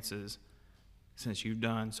experiences, since you've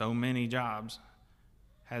done so many jobs,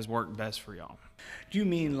 has worked best for y'all? Do you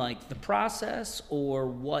mean like the process, or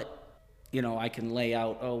what, I can lay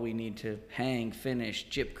out, we need to hang, finish,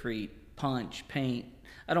 gypcrete, punch, paint?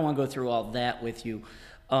 I don't want to go through all that with you.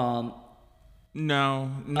 No,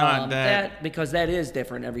 not that. Because that is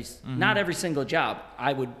different. Not every single job.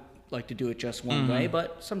 I would like to do it just one way,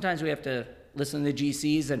 but sometimes we have to listen to the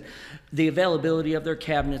GCs, and the availability of their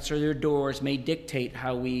cabinets or their doors may dictate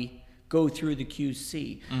how we go through the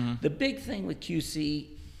QC. The big thing with QC,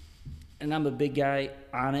 and I'm a big guy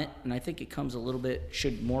on it, and I think it comes a little bit,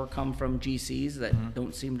 should more come from GCs that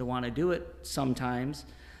don't seem to want to do it sometimes.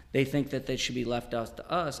 They think that they should be left up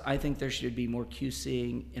to us. I think there should be more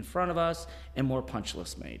QCing in front of us and more punch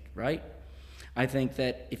lists made, right? I think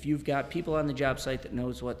that if you've got people on the job site that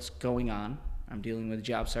knows what's going on, I'm dealing with a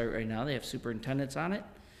job site right now, they have superintendents on it.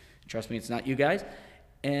 Trust me, it's not you guys.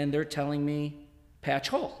 And they're telling me, patch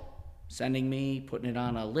hole. Sending me, putting it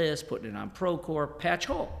on a list, putting it on Procore, patch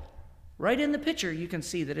hole. Right in the picture, you can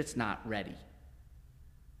see that it's not ready,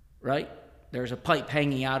 right? There's a pipe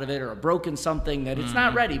hanging out of it or a broken something that it's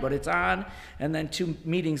not ready, but it's on. And then 2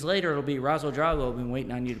 meetings later, it'll be Roswell Drywall. I've been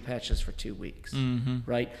waiting on you to patch this for 2 weeks,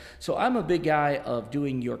 right? So I'm a big guy of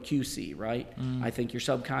doing your QC, right? I think your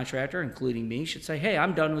subcontractor, including me, should say, hey,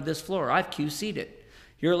 I'm done with this floor. I've QC'd it.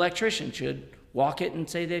 Your electrician should walk it and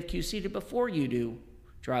say they've QC'd it before you do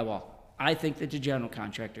drywall. I think that the general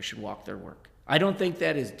contractor should walk their work. I don't think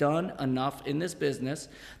that is done enough in this business.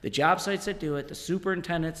 The job sites that do it, the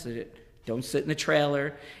superintendents that don't sit in the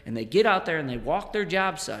trailer, and they get out there and they walk their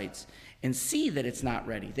job sites and see that it's not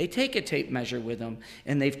ready. They take a tape measure with them,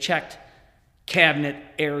 and they've checked cabinet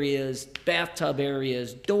areas, bathtub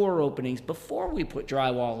areas, door openings before we put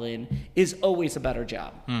drywall in is always a better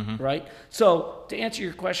job, right? So to answer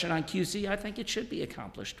your question on QC, I think it should be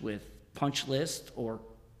accomplished with punch list or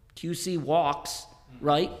QC walks,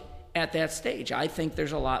 right? at that stage. I think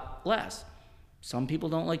there's a lot less. Some people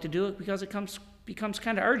don't like to do it because it becomes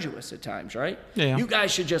kind of arduous at times, right? Yeah. You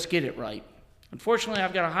guys should just get it right. Unfortunately,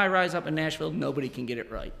 I've got a high-rise up in Nashville. Nobody can get it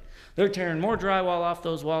right. They're tearing more drywall off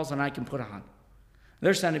those walls than I can put on.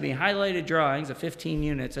 They're sending me highlighted drawings of 15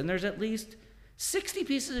 units, and there's at least 60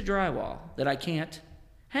 pieces of drywall that I can't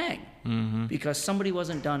hang because somebody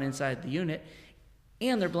wasn't done inside the unit,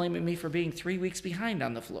 and they're blaming me for being 3 weeks behind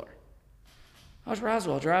on the floor. How's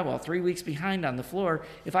Roswell Drywall 3 weeks behind on the floor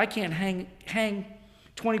if I can't hang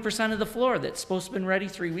 20% of the floor that's supposed to have been ready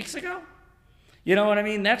 3 weeks ago? You know what I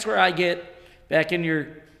mean? That's where I get back in your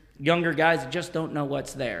younger guys that just don't know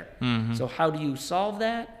what's there. So how do you solve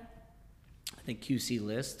that? I think QC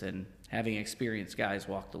list and having experienced guys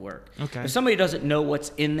walk the work. Okay. If somebody doesn't know what's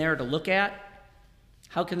in there to look at,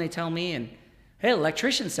 how can they tell me? And hey,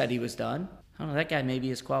 electrician said he was done. I don't know, that guy may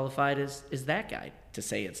be as qualified as that guy to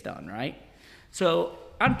say it's done, right? So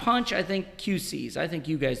on punch, I think QCs. I think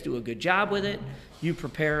you guys do a good job with it. You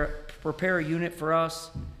prepare a unit for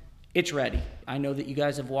us. It's ready. I know that you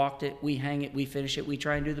guys have walked it. We hang it. We finish it. We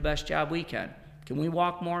try and do the best job we can. Can we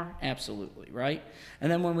walk more? Absolutely, right?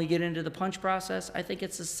 And then when we get into the punch process, I think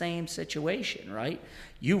it's the same situation, right?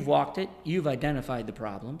 You've walked it. You've identified the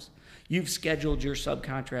problems. You've scheduled your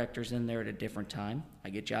subcontractors in there at a different time. I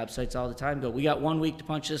get job sites all the time. Go, we got 1 week to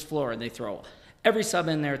punch this floor, and they throw every sub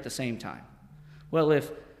in there at the same time. Well,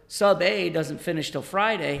 if sub A doesn't finish till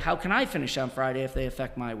Friday, how can I finish on Friday if they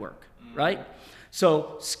affect my work, right?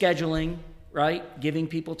 So scheduling, right, giving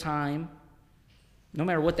people time, no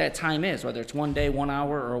matter what that time is, whether it's 1 day, 1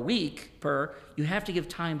 hour, or a week you have to give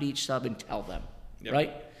time to each sub and tell them,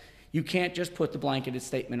 right? You can't just put the blanketed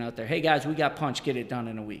statement out there, hey guys, we got punch, get it done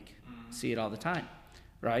in a week. See it all the time,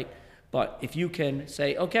 right? But if you can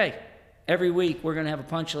say, okay, every week we're going to have a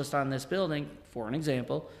punch list on this building, for an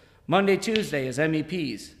example, Monday, Tuesday is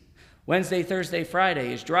MEPs. Wednesday, Thursday,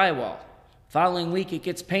 Friday is drywall. Following week it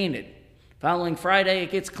gets painted. Following Friday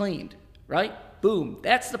it gets cleaned, right? Boom,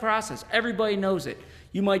 that's the process. Everybody knows it.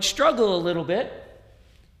 You might struggle a little bit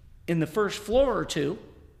in the first floor or two,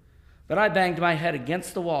 but I banged my head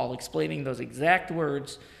against the wall explaining those exact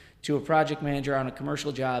words to a project manager on a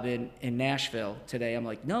commercial job in Nashville today. I'm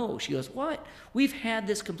like, no. She goes, what? We've had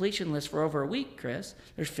this completion list for over a week, Chris.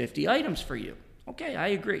 There's 50 items for you. Okay, I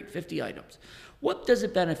agree, 50 items. What does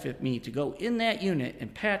it benefit me to go in that unit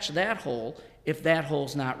and patch that hole if that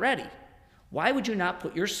hole's not ready? Why would you not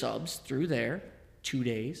put your subs through there 2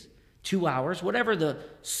 days, 2 hours, whatever the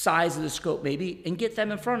size of the scope may be, and get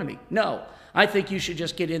them in front of me? No, I think you should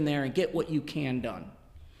just get in there and get what you can done.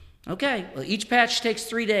 Okay, well, each patch takes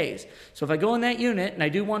 3 days. So if I go in that unit and I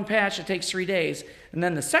do one patch, it takes 3 days, and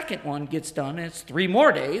then the second one gets done and it's 3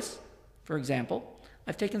 more days, for example,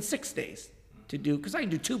 I've taken 6 days to do, because I can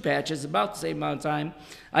do 2 patches about the same amount of time.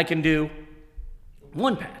 I can do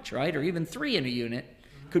 1 patch, right? Or even 3 in a unit.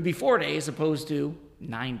 Could be 4 days opposed to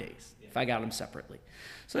 9 days if I got them separately.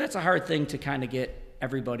 So that's a hard thing to kind of get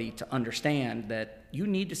everybody to understand, that you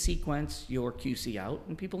need to sequence your QC out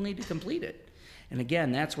and people need to complete it. And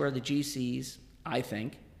again, that's where the GCs, I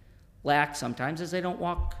think, lack sometimes, is they don't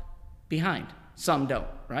walk behind. Some don't,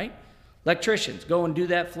 right? Electricians go and do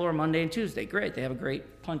that floor Monday and Tuesday. Great, they have a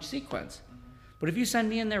great punch sequence. But if you send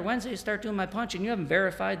me in there Wednesday to start doing my punch and you haven't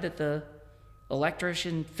verified that the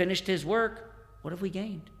electrician finished his work, what have we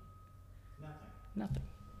gained? Nothing.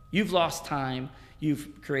 You've lost time.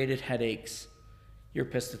 You've created headaches. You're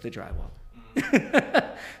pissed at the drywall.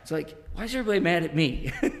 It's like, why is everybody mad at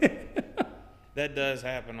me? That does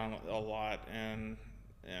happen a lot, and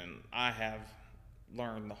I have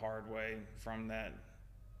learned the hard way from that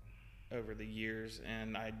over the years,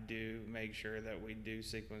 and I do make sure that we do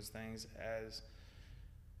sequence things as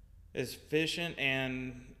efficient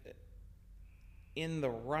and in the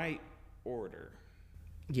right order.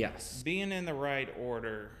 Yes. Being in the right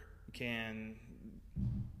order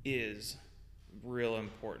is real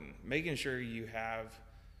important. Making sure you have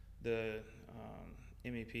the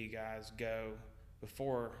MEP guys go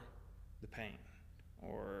before the paint,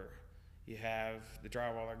 or you have the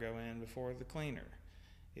drywaller go in before the cleaner.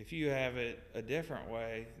 If you have it a different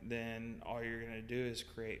way, then all you're going to do is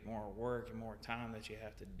create more work and more time that you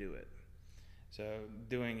have to do it. So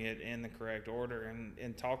doing it in the correct order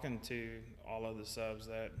and talking to all of the subs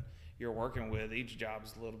that you're working with, each job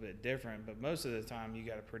is a little bit different, but most of the time you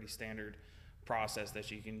got a pretty standard process that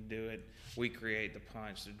you can do it. We create the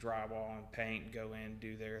punch, the drywall and paint go in,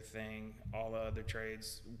 do their thing. All the other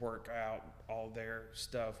trades work out all their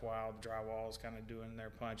stuff while the drywall is kind of doing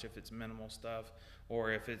their punch if it's minimal stuff,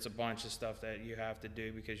 or if it's a bunch of stuff that you have to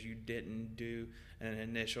do because you didn't do an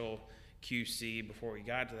initial QC before you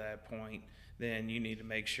got to that point, then you need to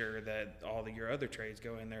make sure that all of your other trades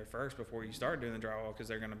go in there first before you start doing the drywall, because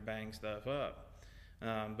they're going to bang stuff up.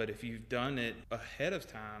 But if you've done it ahead of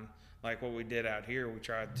time, like what we did out here, we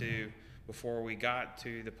tried to, before we got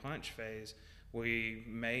to the punch phase, we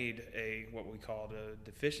made what we called a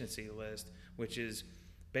deficiency list, which is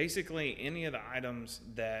basically any of the items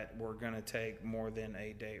that were going to take more than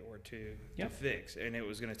a day or two to fix. And it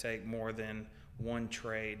was going to take more than one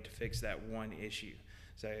trade to fix that one issue.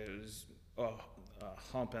 So it was a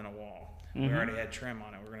hump in a wall. We already had trim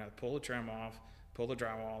on it. We're going to have to pull the trim off, pull the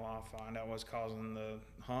drywall off, find out what's causing the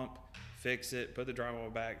hump, fix it, put the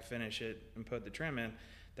drywall back, finish it, and put the trim in.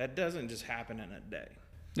 That doesn't just happen in a day.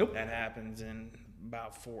 Nope. That happens in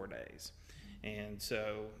about 4 days. And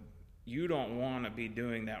so you don't want to be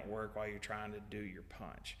doing that work while you're trying to do your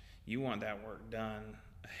punch. You want that work done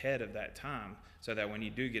ahead of that time so that when you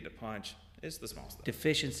do get to punch, it's the small stuff.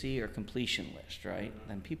 Deficiency or completion list, right?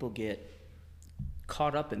 And people get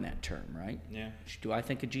caught up in that term, right? Yeah. Do I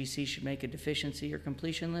think a GC should make a deficiency or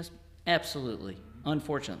completion list? Absolutely.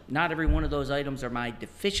 Unfortunately, not every one of those items are my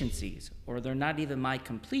deficiencies, or they're not even my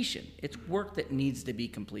completion. It's work that needs to be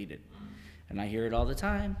completed. And I hear it all the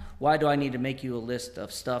time. Why do I need to make you a list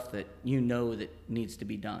of stuff that you know that needs to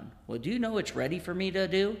be done? Well, do you know it's ready for me to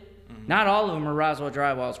do? Not all of them are Roswell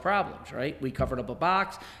Drywall's problems, right? We covered up a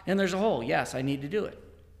box and there's a hole. Yes, I need to do it.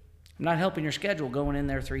 I'm not helping your schedule going in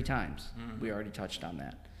there 3 times. We already touched on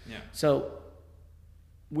that. Yeah. So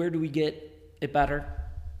where do we get it better?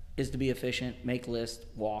 Is to be efficient, make lists,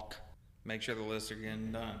 walk. Make sure the lists are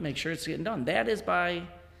getting done. Make sure it's getting done. That is by,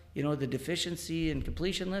 the deficiency and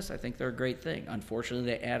completion lists. I think they're a great thing. Unfortunately,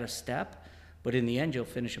 they add a step, but in the end, you'll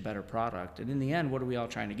finish a better product. And in the end, what are we all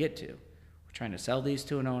trying to get to? We're trying to sell these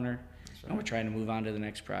to an owner, and we're trying to move on to the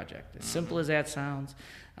next project. As simple as that sounds,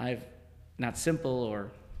 not simple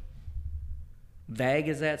or vague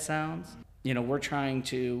as that sounds, we're trying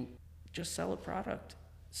to just sell a product.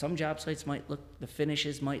 Some job sites the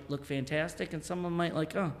finishes might look fantastic, and some of them might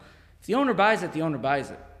if the owner buys it, the owner buys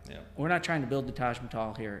it. Yeah. We're not trying to build the Taj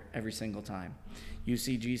Mahal here every single time. You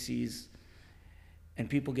see GCs, and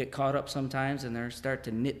people get caught up sometimes, and they start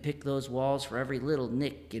to nitpick those walls for every little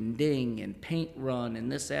nick and ding and paint run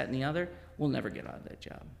and this, that, and the other. We'll never get out of that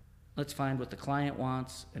job. Let's find what the client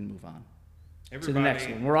wants and move on. To the next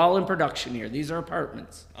one. We're all in production here. These are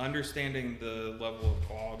apartments. Understanding the level of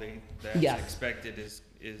quality that's expected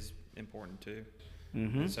is important too.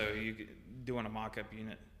 So doing a mock-up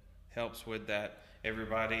unit helps with that.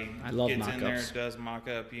 Everybody gets in there, does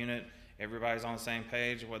mock-up unit. Everybody's on the same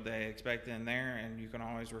page, what they expect in there, and you can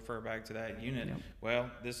always refer back to that unit. Well,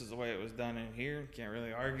 this is the way it was done in here. Can't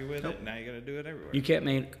really argue with it. Now you got to do it everywhere. You can't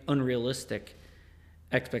make unrealistic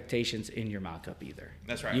expectations in your mock-up either.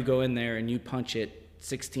 That's right. You go in there and you punch it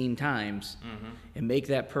 16 times and make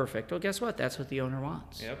that perfect. Well, guess what? That's what the owner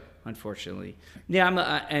wants. Yep. Unfortunately. Yeah,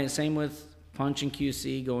 and same with punch and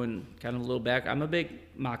QC, going kind of a little back. I'm a big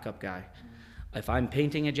mock-up guy. If I'm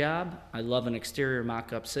painting a job, I love an exterior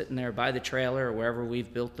mock-up sitting there by the trailer or wherever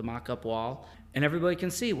we've built the mock-up wall, and everybody can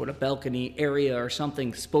see what a balcony area or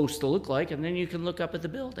something's supposed to look like, and then you can look up at the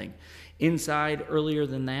building. Inside, earlier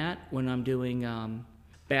than that, when I'm doing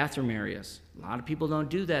bathroom areas, a lot of people don't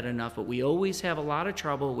do that enough, but we always have a lot of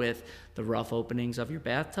trouble with the rough openings of your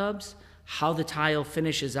bathtubs, how the tile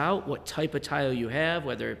finishes out, what type of tile you have,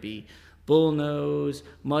 whether it be bullnose,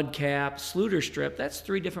 mud cap, Sluter strip. That's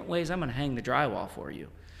 3 different ways I'm going to hang the drywall for you.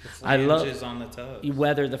 The flanges on the tubs.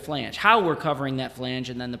 Whether the flange, how we're covering that flange,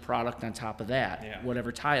 and then the product on top of that,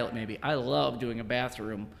 whatever tile it may be. I love doing a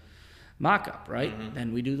bathroom mock-up, right?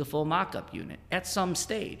 Then we do the full mock-up unit at some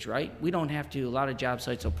stage, right? We don't have to. A lot of job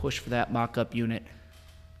sites will push for that mock-up unit.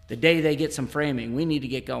 The day they get some framing, we need to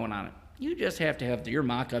get going on it. You just have to have your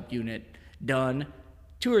mock-up unit done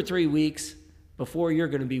 2 or 3 weeks before you're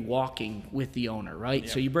going to be walking with the owner, right?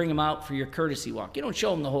 So you bring them out for your courtesy walk. You don't show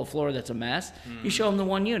them the whole floor that's a mess. You show them the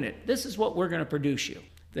one unit. This is what we're going to produce you.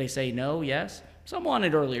 They say no, yes. Some want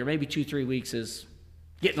it earlier. Maybe 2-3 weeks is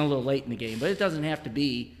getting a little late in the game, but it doesn't have to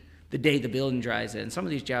be the day the building dries in. Some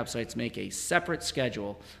of these job sites make a separate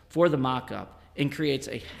schedule for the mock-up and creates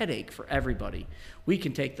a headache for everybody. We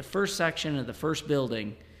can take the first section of the first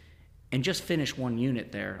building and just finish one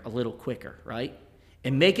unit there a little quicker, right?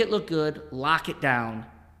 And make it look good, lock it down,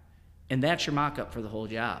 and that's your mock-up for the whole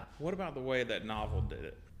job. What about the way that Novel did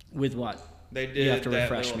it? With what? They did You have to that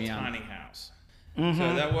refresh little me on. tiny house. So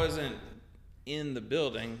that wasn't in the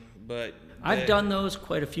building, but I've done those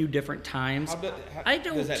quite a few different times. I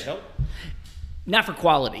don't. Does that help? Not for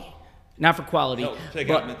quality. Not for quality. Help pick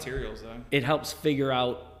but out materials, though. It helps figure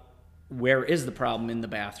out where is the problem in the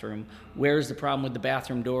bathroom, where is the problem with the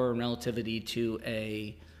bathroom door in relativity to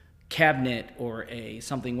a cabinet or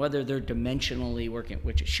something, whether they're dimensionally working,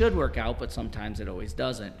 which it should work out, but sometimes it always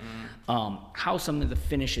doesn't. How some of the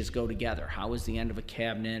finishes go together. How is the end of a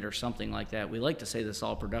cabinet or something like that? We like to say this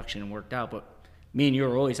all production and worked out, but me and you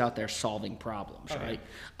are always out there solving problems, right?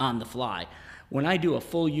 On the fly. When I do a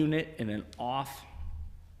full unit in an off-site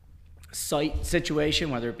situation,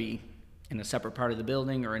 whether it be in a separate part of the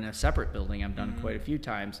building or in a separate building, I've done quite a few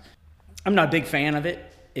times. I'm not a big fan of it.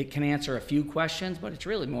 It can answer a few questions, but it's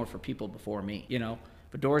really more for people before me. You know,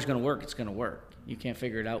 if a door's going to work, it's going to work. You can't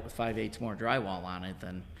figure it out with 5/8 more drywall on it,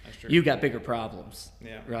 then you got bigger problems,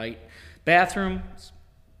 right? Bathroom,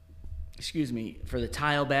 for the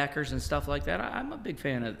tile backers and stuff like that, I'm a big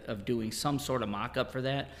fan of doing some sort of mock-up for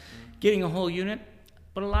that, getting a whole unit.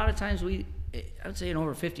 But a lot of times I would say in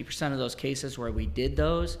over 50% of those cases where we did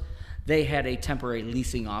those, they had a temporary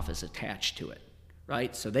leasing office attached to it,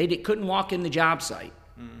 right? So they couldn't walk in the job site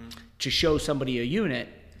to show somebody a unit.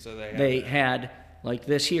 So they had, like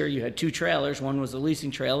this here, you had 2 trailers. One was a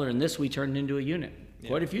leasing trailer, and this we turned into a unit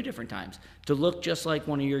quite a few different times to look just like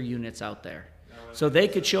one of your units out there. So they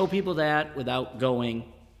could show people that without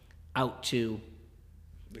going out to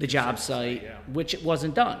the job site, which it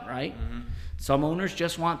wasn't done, right? Some owners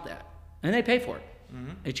just want that, and they pay for it.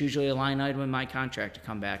 It's usually a line item in my contract to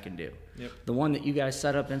come back and do. The one that you guys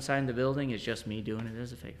set up inside the building is just me doing it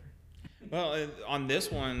as a favor. Well, on this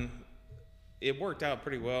one, it worked out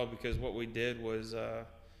pretty well because what we did was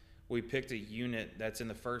we picked a unit that's in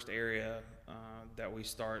the first area that we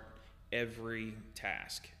start every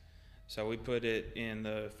task. So we put it in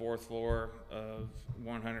the 4th floor of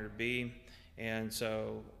 100B, and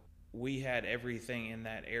so we had everything in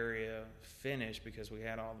that area finished because we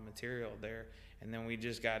had all the material there, and then we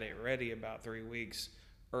just got it ready about 3 weeks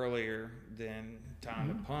earlier than time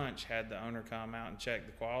to punch, had the owner come out and check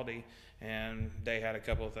the quality, and they had a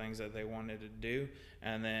couple of things that they wanted to do,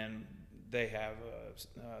 and then they have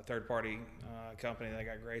a third-party company that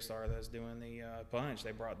got Graystar that's doing the punch.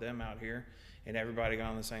 They brought them out here, and everybody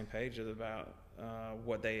got on the same page about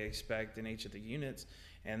what they expect in each of the units,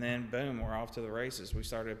 and then boom, we're off to the races. We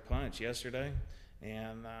started punch yesterday,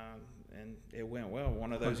 and it went well.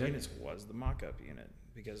 One of those units was the mock-up unit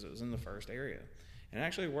because it was in the first area. And it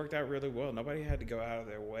actually worked out really well. Nobody had to go out of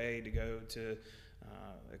their way to go to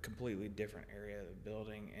a completely different area of the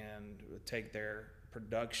building and take their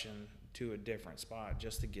production to a different spot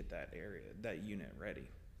just to get that unit ready.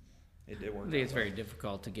 It worked out. I think it's very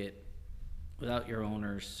difficult to get, without your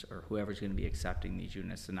owners or whoever's going to be accepting these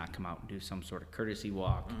units, to not come out and do some sort of courtesy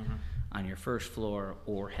walk on your first floor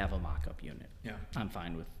or have a mock-up unit. I'm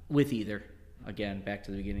fine with either. Again, back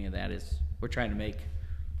to the beginning of that is we're trying to make,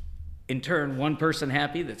 in turn, one person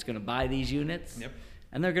happy that's going to buy these units,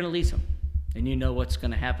 and they're going to lease them. And you know what's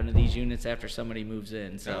going to happen to these units after somebody moves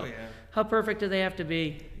in. So how perfect do they have to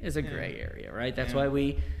be is a gray area, right? That's why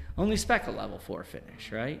we only spec a level 4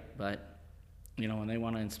 finish, right? But, you know, when they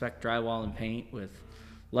want to inspect drywall and paint with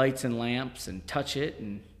lights and lamps and touch it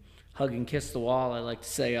and hug and kiss the wall, I like to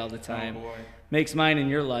say all the time, makes mine and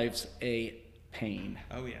your lives a pain.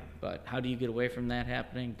 But how do you get away from that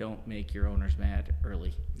happening? Don't make your owners mad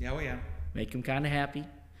early. Make them kind of happy.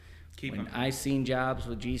 When I've seen jobs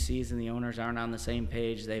with GCs and the owners aren't on the same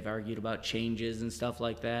page, they've argued about changes and stuff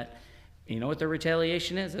like that. You know what their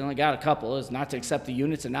retaliation is? They only got a couple, is not to accept the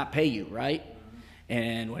units and not pay you, right?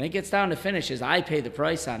 And when it gets down to finishes, I pay the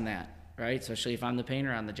price on that, right? Especially if I'm the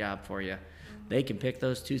painter on the job for you. They can pick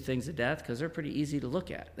those 2 things to death because they're pretty easy to look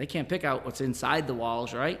at. They can't pick out what's inside the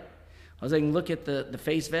walls, right? They can look at the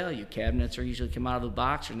face value. Cabinets are usually come out of a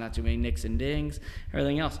box. There's not too many nicks and dings.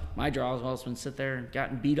 Everything else. My drywall's been sit there and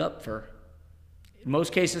gotten beat up for, in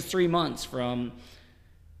most cases, 3 months from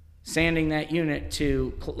sanding that unit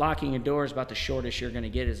to locking a door is about the shortest you're going to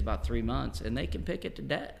get is about 3 months. And they can pick it to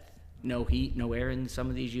death. No heat, no air in some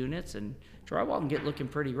of these units. And drywall can get looking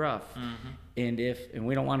pretty rough. And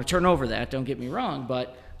we don't want to turn over that, don't get me wrong,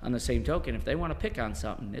 but on the same token, if they want to pick on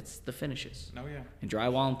something, it's the finishes. And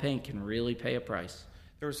drywall and paint can really pay a price.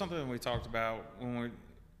 There was something we talked about when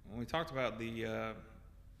we talked about the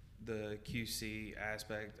QC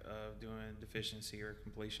aspect of doing a deficiency or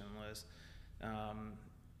completion list.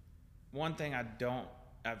 One thing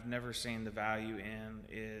I've never seen the value in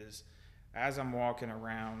is, as I'm walking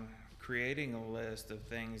around, creating a list of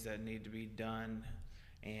things that need to be done,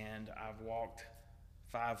 and I've walked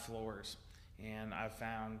 5 floors. And I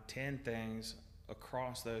found 10 things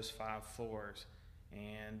across those 5 floors,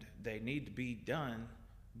 and they need to be done,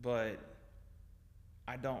 but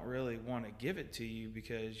I don't really want to give it to you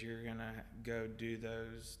because you're going to go do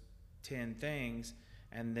those 10 things,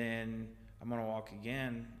 and then I'm going to walk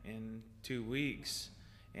again in 2 weeks,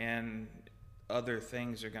 and other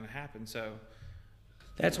things are going to happen. So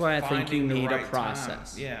that's why I think you need a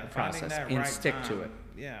process. Yeah, a process, that and right stick time. to it.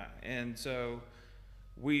 Yeah, and so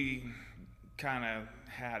we kind of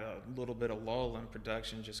had a little bit of lull in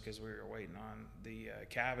production just because we were waiting on the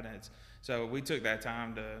cabinets. So we took that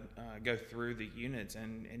time to go through the units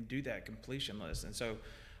and do that completion list. And so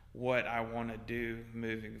what I want to do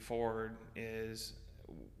moving forward is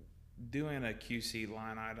doing a QC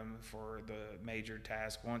line item for the major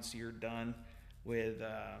task. Once you're done with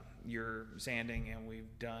your sanding and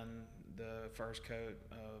we've done the first coat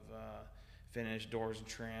of finished doors and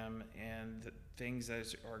trim and the things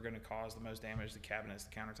that are going to cause the most damage, the cabinets,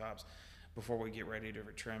 the countertops, before we get ready to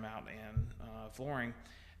trim out and flooring,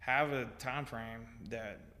 have a time frame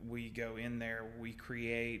that we go in there, we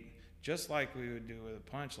create, just like we would do with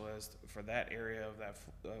a punch list for that area of that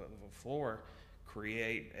of a floor,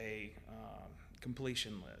 create a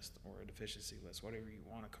completion list or a deficiency list, whatever you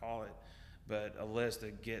want to call it, but a list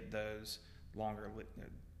to get those longer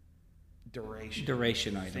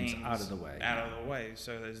duration items out of the way,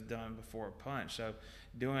 so that it's done before a punch. So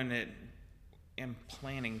doing it and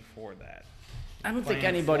planning for that. I don't think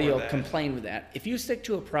anybody will complain with that. If you stick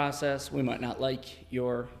to a process, we might not like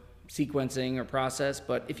your sequencing or process,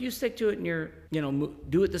 but if you stick to it and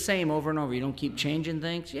do it the same over and over, you don't keep changing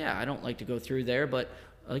things. Yeah, I don't like to go through there, but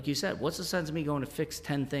like you said, what's the sense of me going to fix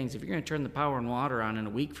 10 things if you're going to turn the power and water on in a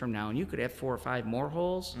week from now and you could have 4 or 5 more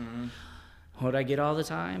holes? Mm-hmm. What I get all the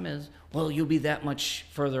time is, well, you'll be that much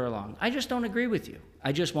further along. I just don't agree with you.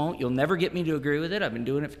 I just won't. You'll never get me to agree with it. I've been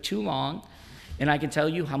doing it for too long, and I can tell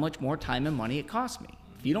you how much more time and money it costs me.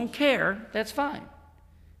 If you don't care, that's fine.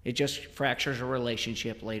 It just fractures a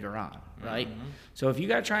relationship later on, right? Mm-hmm. So if you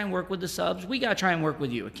got to try and work with the subs, we got to try and work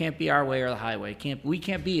with you. It can't be our way or the highway. We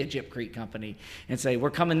can't be a Gyp Creek company and say,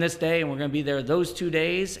 we're coming this day, and we're going to be there those 2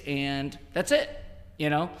 days, and that's it.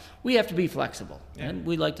 We have to be flexible. Yeah. And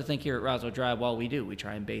we like to think here at Roswell Drywall, we do. We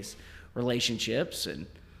try and base relationships, and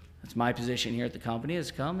that's my position here at the company is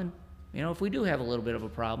come and, if we do have a little bit of a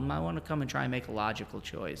problem, I want to come and try and make a logical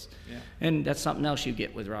choice. Yeah. And that's something else you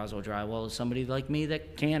get with Roswell Drywall is somebody like me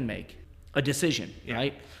that can make a decision,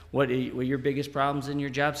 right? What are your biggest problems in your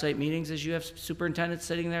job site meetings is you have superintendents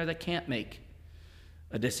sitting there that can't make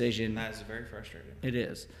a decision. That is very frustrating. It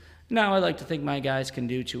is. Now, I like to think my guys can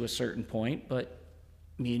do to a certain point, but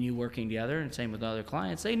me and you working together, and same with other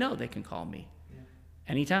clients, they know they can call me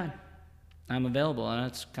anytime. I'm available, and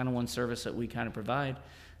that's kind of one service that we kind of provide.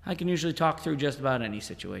 I can usually talk through just about any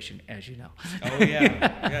situation, as you know. Oh,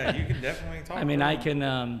 yeah. Yeah, you can definitely talk. I mean, I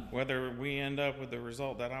can... whether we end up with the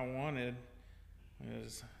result that I wanted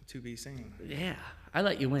is to be seen. Yeah. I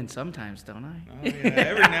let you win sometimes, don't I? Oh, yeah.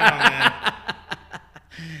 Every now and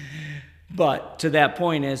then. But to that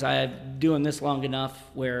point is I'm doing this long enough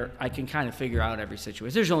where I can kind of figure out every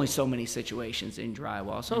situation. There's only so many situations in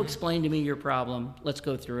drywall. So explain to me your problem. Let's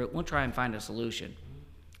go through it. We'll try and find a solution.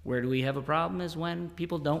 Where do we have a problem is when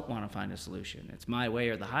people don't want to find a solution. It's my way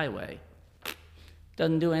or the highway.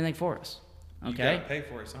 Doesn't do anything for us. Okay? You got to pay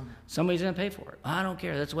for it somehow. Somebody's going to pay for it. I don't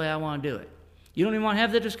care. That's the way I want to do it. You don't even want to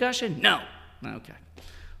have the discussion? No. Okay.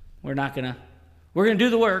 We're going to do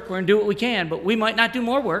the work. We're going to do what we can, but we might not do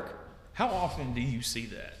more work. How often do you see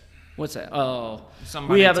that? What's that? Oh,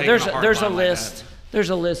 somebody there's a list. There's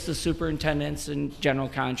a list of superintendents and general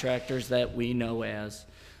contractors that we know as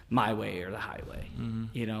my way or the highway.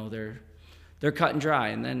 Mm-hmm. They're cut and dry,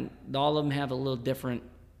 and then all of them have a little different,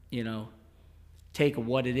 take of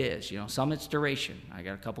what it is. Some it's duration. I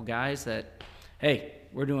got a couple guys that, hey,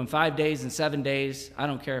 we're doing 5 days and 7 days. I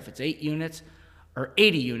don't care if it's 8 units or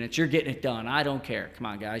 80 units. You're getting it done. I don't care. Come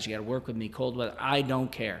on, guys, you got to work with me. Cold weather. I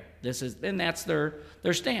don't care. And that's their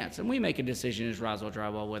stance. And we make a decision as Roswell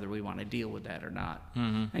Drywall whether we want to deal with that or not,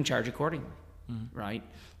 and charge accordingly, right?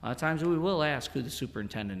 A lot of times we will ask who the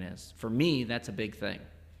superintendent is. For me, that's a big thing.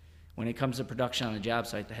 When it comes to production on a job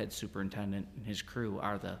site, the head superintendent and his crew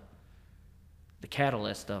are the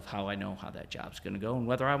catalyst of how I know how that job's going to go and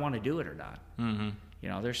whether I want to do it or not.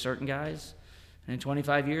 Mm-hmm. There's certain guys, in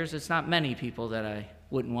 25 years, it's not many people that I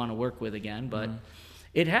wouldn't want to work with again, but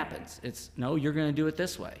it happens. No, you're going to do it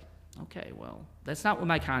this way. Okay, well, that's not what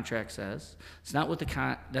my contract says. It's not what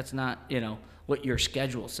that's not, what your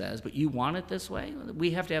schedule says, but you want it this way?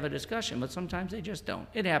 We have to have a discussion, but sometimes they just don't.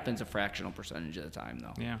 It happens a fractional percentage of the time,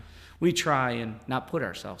 though. Yeah. We try and not put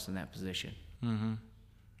ourselves in that position. Mm-hmm.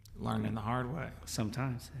 Learning the hard way.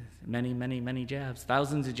 Sometimes. Many, many, many jobs.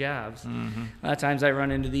 Thousands of jobs. Mm-hmm. A lot of times I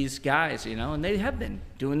run into these guys, and they have been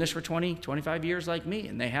doing this for 20, 25 years like me,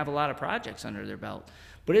 and they have a lot of projects under their belt.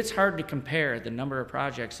 But it's hard to compare the number of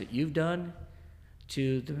projects that you've done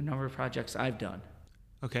to the number of projects I've done.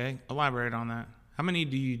 Okay, elaborate on that. How many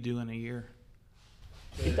do you do in a year?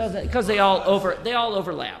 It doesn't, because they all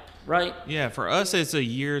overlap, right? Yeah, for us, it's a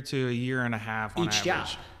year to a year and a half on Each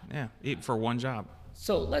average. job. Yeah, for one job.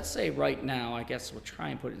 So let's say right now, I guess we'll try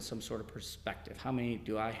and put it in some sort of perspective. How many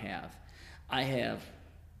do I have? I have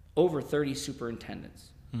over 30 superintendents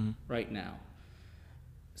right now.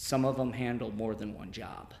 Some of them handle more than one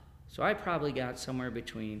job. So I probably got somewhere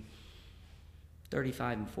between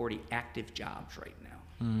 35 and 40 active jobs right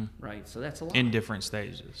now, right? So that's a lot. In different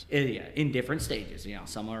stages. Yeah, in different stages. You know,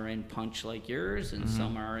 some are in punch like yours, and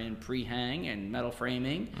some are in pre-hang and metal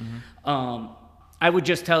framing. I would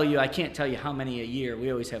just tell you, I can't tell you how many a year.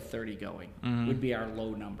 We always have 30 going. Would be our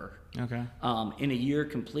low number. Okay. In a year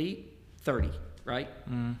complete, 30, right?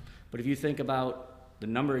 But if you think about the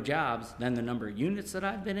number of jobs, then the number of units that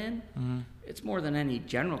I've been in, it's more than any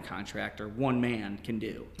general contractor, one man, can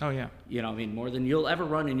do. Oh, yeah. You know, I mean, more than you'll ever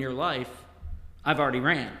run in your life, I've already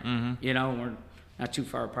ran. You know, we're not too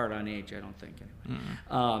far apart on age, I don't think,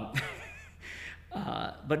 anyway.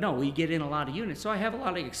 But no, we get in a lot of units, so I have a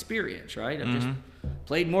lot of experience, right? I've just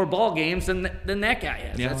played more ball games than that guy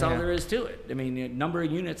has. Yeah, That's all there is to it. I mean, the number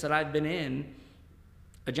of units that I've been in,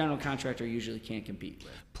 a general contractor usually can't compete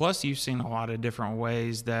with. Plus, you've seen a lot of different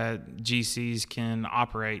ways that GCs can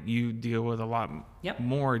operate. You deal with a lot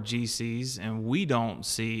more GCs, and we don't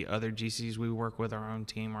see other GCs. We work with our own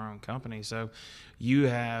team, our own company. So you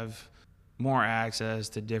have more access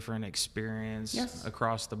to different experience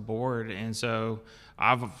across the board. And so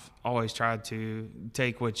I've always tried to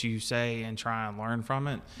take what you say and try and learn from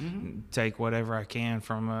it, take whatever I can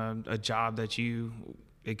from a job that you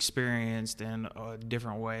experienced in a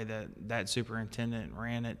different way that superintendent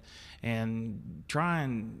ran it, and try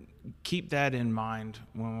and keep that in mind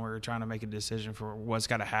when we're trying to make a decision for what's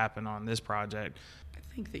got to happen on this project.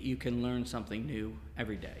 I think that you can learn something new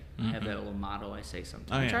every day. I have that little motto I say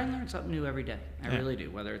sometimes. Oh, yeah. Try and learn something new every day. I really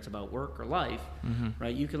do, whether it's about work or life,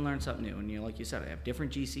 right? You can learn something new. And you know, like you said, I have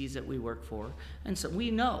different GCs that we work for, and so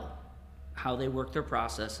we know how they work their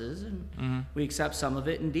processes, and we accept some of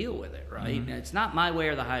it and deal with it, right? And it's not my way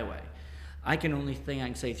or the highway. I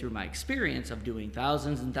can say through my experience of doing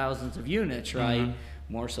thousands and thousands of units, right,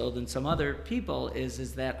 more so than some other people,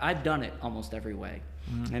 is that I've done it almost every way.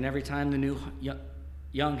 And every time the new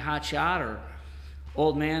young hot shot or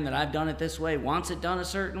old man that I've done it this way wants it done a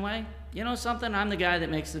certain way, you know something, I'm the guy that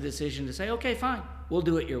makes the decision to say, okay, fine, we'll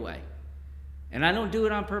do it your way. And I don't do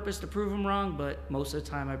it on purpose to prove them wrong, but most of the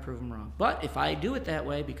time I prove them wrong. But if I do it that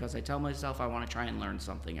way, because I tell myself I want to try and learn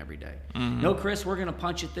something every day. No, Chris, we're going to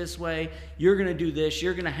punch it this way. You're going to do this.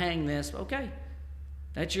 You're going to hang this. Okay,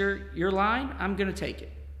 that's your line. I'm going to take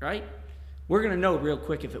it, right? We're going to know real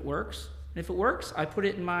quick if it works. And if it works, I put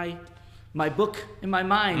it in my book in my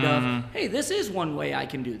mind of, hey, this is one way I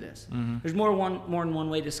can do this. There's more than one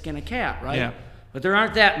way to skin a cat, right? Yeah. But there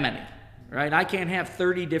aren't that many. Right, I can't have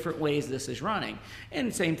 30 different ways this is running.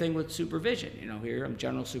 And same thing with supervision. You know, here I'm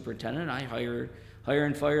general superintendent. I hire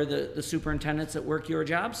and fire the superintendents that work your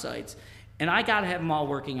job sites, and I got to have them all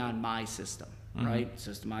working on my system, right?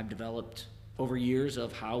 System I've developed over years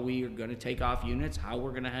of how we are going to take off units, how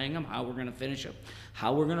we're going to hang them, how we're going to finish them,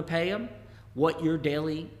 how we're going to pay them, what your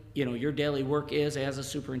daily work is as a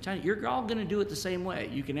superintendent. You're all going to do it the same way.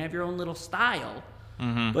 You can have your own little style.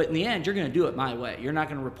 But in the end, you're going to do it my way. You're not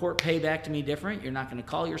going to report pay back to me different. You're not going to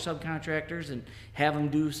call your subcontractors and have them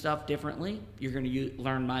do stuff differently. You're going to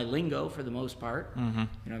learn my lingo for the most part. You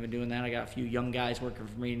know, I've been doing that. I got a few young guys working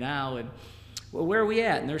for me now, and well, where are we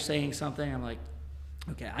at? And they're saying something. I'm like,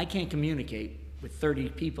 okay, I can't communicate with 30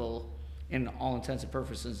 people in all intents and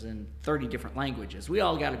purposes in 30 different languages. We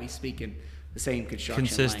all got to be speaking the same construction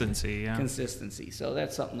consistency, language. Yeah. Consistency. So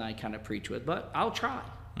that's something I kind of preach with, but I'll try.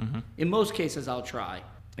 In most cases, I'll try.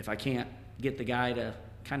 If I can't get the guy to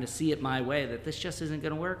kind of see it my way, that this just isn't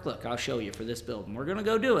going to work, look, I'll show you for this building. We're going to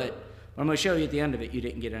go do it, but I'm going to show you at the end of it you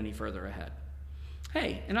didn't get any further ahead.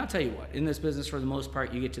 Hey, and I'll tell you what, in this business, for the most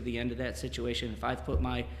part, you get to the end of that situation. If I've put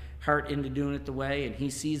my heart into doing it the way and he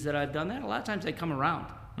sees that I've done that, a lot of times they come around.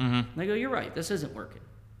 And they go, you're right, this isn't working.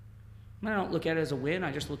 And I don't look at it as a win.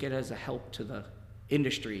 I just look at it as a help to the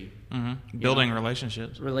industry. Building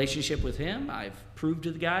relationships. Relationship with him. I've proved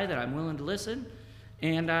to the guy that I'm willing to listen,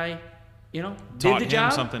 and I, did taught the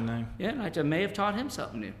job. Him something new. Yeah, and I may have taught him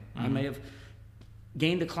something new. I may have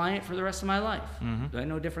gained a client for the rest of my life. I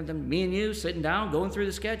no different than me and you sitting down, going through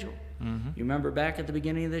the schedule. You remember back at the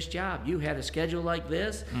beginning of this job, you had a schedule like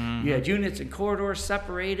this. You had units and corridors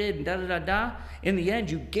separated and da-da-da-da. In the end,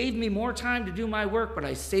 you gave me more time to do my work, but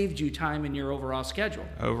I saved you time in your overall schedule.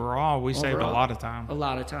 Overall, we saved a lot of time. A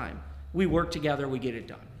lot of time. We work together, we get it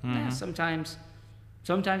done. Sometimes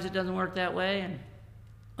it doesn't work that way, and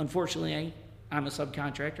unfortunately, I'm a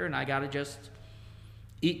subcontractor, and I got to just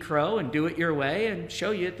eat crow and do it your way and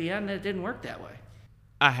show you at the end that it didn't work that way.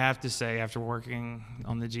 I have to say, after working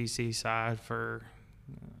on the GC side for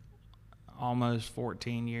almost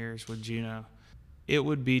 14 years with Juno, it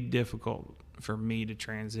would be difficult for me to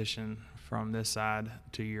transition from this side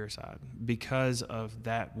to your side because of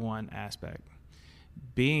that one aspect.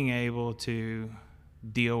 Being able to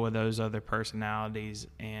deal with those other personalities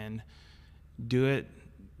and do it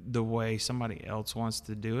the way somebody else wants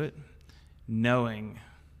to do it, knowing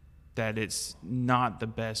that it's not the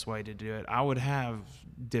best way to do it, I would have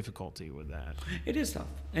difficulty with that. It is tough.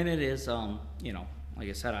 And it is, like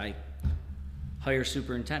I said, I hire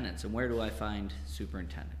superintendents. And where do I find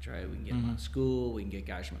superintendents, right? We can get them out of school. We can get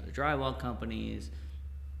guys from other drywall companies.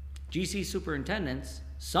 GC superintendents,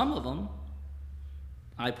 some of them,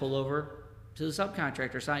 I pull over to the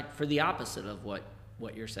subcontractor side for the opposite of what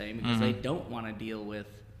you're saying, because they don't want to deal with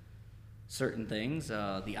certain things.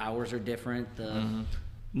 The hours are different. The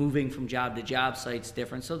moving from job to job site's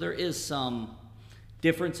different. So there is some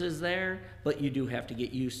differences there, but you do have to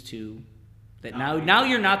get used to that. Now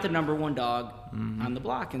you're not the number one dog on the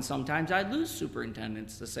block, and sometimes I lose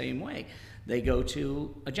superintendents the same way. They go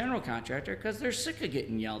to a general contractor because they're sick of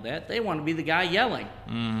getting yelled at. They want to be the guy yelling.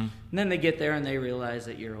 And then they get there and they realize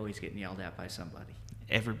that you're always getting yelled at by somebody.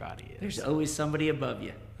 Everybody is. There's always somebody above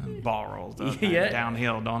you. Ball rolls Yeah.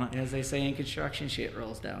 downhill, don't it? As they say in construction, shit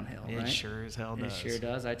rolls downhill, right? It sure as hell does. It sure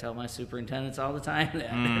does. I tell my superintendents all the time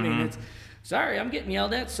that. I mean, it's, sorry, I'm getting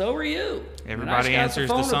yelled at, so are you. Everybody answers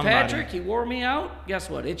to When I got the phone somebody. with Patrick, he wore me out. Guess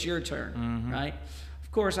what? It's your turn, right?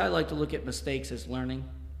 Of course, I like to look at mistakes as learning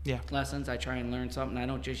lessons. I try and learn something. I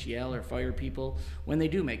don't just yell or fire people when they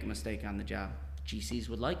do make a mistake on the job. GCs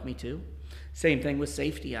would like me to. Same thing with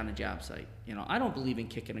safety on a job site. I don't believe in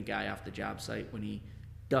kicking a guy off the job site when he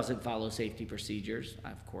doesn't follow safety procedures.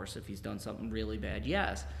 Of course, if he's done something really bad,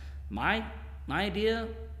 yes. My idea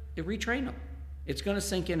is retrain them. It's going to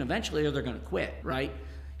sink in eventually, or they're going to quit, right?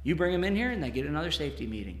 You bring them in here and they get another safety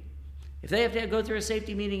meeting. If they have to go through a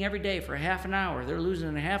safety meeting every day for a half an hour, they're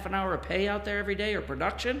losing a half an hour of pay out there every day or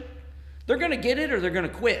production, they're going to get it or they're going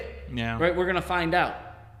to quit. Yeah. Right? We're going to find out.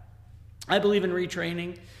 I believe in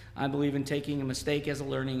retraining. I believe in taking a mistake as a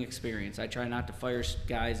learning experience. I try not to fire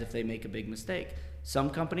guys if they make a big mistake.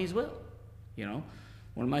 Some companies will. One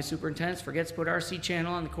of my superintendents forgets to put RC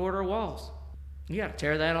channel on the corridor walls. You got to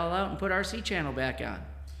tear that all out and put RC channel back on.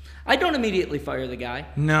 I don't immediately fire the guy.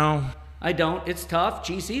 No. I don't. It's tough.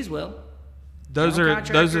 GCs will. Those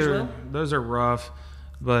Contractors will. are rough,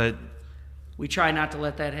 but We try not to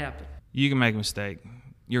let that happen. you can make a mistake.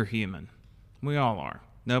 You're human. We all are.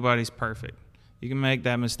 Nobody's perfect. You can make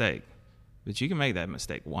that mistake, but you can make that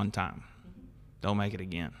mistake one time. Don't make it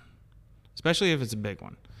again, especially if it's a big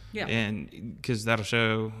one. Yeah. And because that'll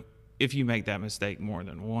show, if you make that mistake more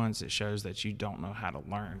than once, it shows that you don't know how to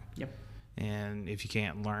learn. Yep. And if you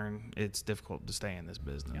can't learn, it's difficult to stay in this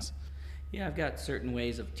business. Yeah, I've got certain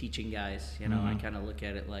ways of teaching guys. I kind of look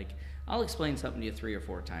at it like, I'll explain something to you 3 or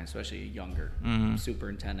 4 times, especially a younger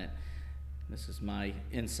superintendent. This is my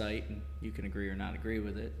insight, and you can agree or not agree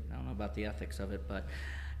with it. I don't know about the ethics of it, but,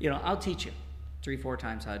 I'll teach you 3, 4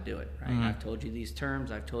 times how to do it, right? I've told you these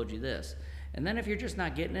terms, I've told you this. And then if you're just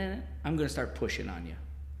not getting in it, I'm going to start pushing on you.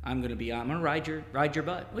 I'm going to ride your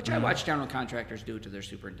butt, which I watch general contractors do it to their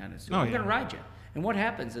superintendents. I'm going to ride you. And what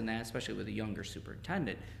happens in that, especially with a younger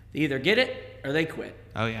superintendent, they either get it or they quit.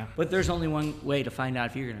 Oh, yeah. But there's only one way to find out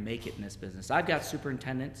if you're going to make it in this business. I've got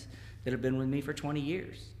superintendents that have been with me for 20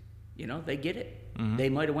 years. They get it. They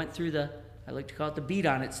might have went through I like to call it the beat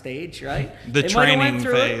on it stage, right? The training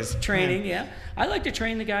phase. Training, yeah. I like to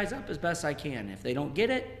train the guys up as best I can. If they don't get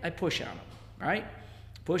it, I push on them, right?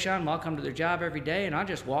 Push on them. I'll come to their job every day, and I'll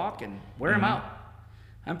just walk and wear them out.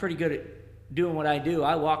 I'm pretty good at doing what I do.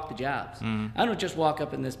 I walk the jobs. I don't just walk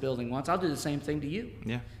up in this building once. I'll do the same thing to you.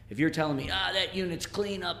 Yeah. If you're telling me, that unit's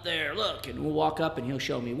clean up there, look, and we'll walk up and he'll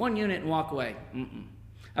show me one unit and walk away.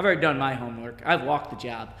 I've already done my homework. I've walked the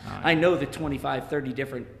job. I know the 25, 30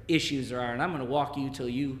 different issues there are, and I'm going to walk you till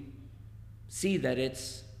you see that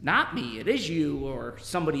it's not me, it is you or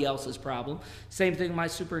somebody else's problem. Same thing with my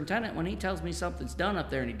superintendent. When he tells me something's done up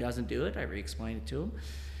there and he doesn't do it, I re-explain it to him.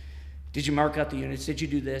 Did you mark out the units? Did you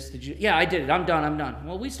do this? Yeah, I did it. I'm done.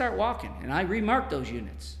 Well, we start walking, and I remark those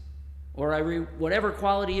units. Or whatever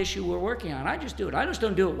quality issue we're working on, I just do it. I just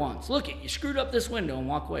don't do it once. Look, you screwed up this window and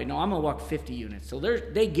walk away. No, I'm going to walk 50 units. So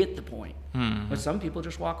they get the point. But some people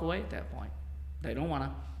just walk away at that point. They don't want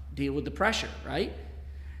to deal with the pressure, right?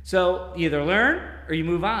 So you either learn or you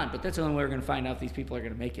move on. But that's the only way we're going to find out if these people are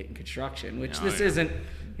going to make it in construction, which isn't,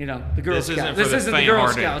 the Girl Scouts. This isn't the Girl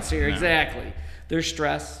Scouts here, exactly. There's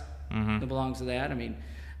stress that belongs to that. I mean,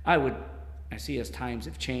 I would I see as times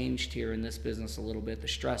have changed here in this business a little bit, the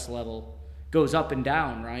stress level goes up and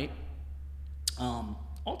down, right?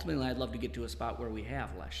 Ultimately, I'd love to get to a spot where we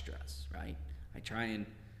have less stress, right?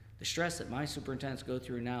 The stress that my superintendents go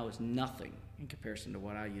through now is nothing in comparison to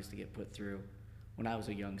what I used to get put through when I was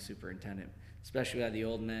a young superintendent, especially the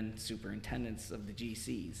old men superintendents of the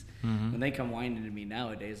GCs. When they come whining to me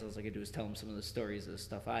nowadays, all I can do is tell them some of the stories of the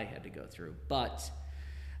stuff I had to go through. But,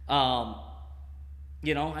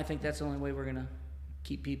 I think that's the only way we're going to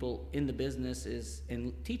keep people in the business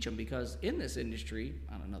and teach them, because in this industry,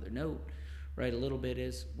 on another note, right, a little bit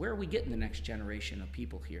is, where are we getting the next generation of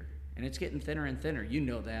people here? And it's getting thinner and thinner. You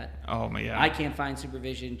know that. Oh, yeah. I can't find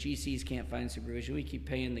supervision. GCs can't find supervision. We keep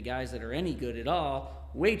paying the guys that are any good at all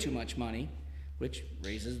way too much money, which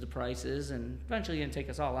raises the prices and eventually going to take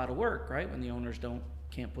us all out of work, right, when the owners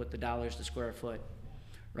can't put the dollars to square foot,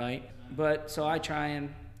 right? But so I try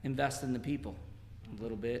and invest in the people a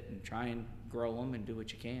little bit and try and grow them and do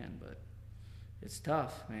what you can. But it's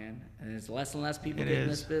tough, man. And there's less and less people in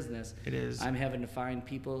this business. It is. I'm having to find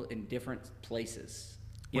people in different places.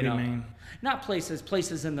 What do you mean? Not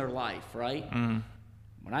places in their life, right?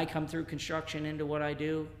 When I come through construction into what I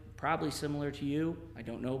do, probably similar to you, I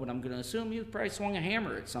don't know, but I'm going to assume you probably swung a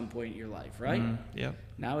hammer at some point in your life, right? Yep.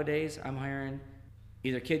 Nowadays, I'm hiring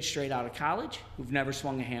either kids straight out of college who've never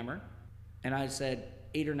swung a hammer. And I said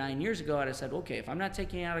 8 or 9 years ago, I said, okay, if I'm not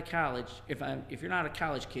taking you out of college, if you're not a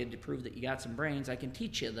college kid, to prove that you got some brains, I can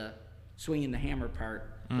teach you the swinging the hammer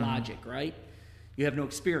part, logic, right? You have no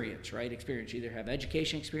experience, right? You either have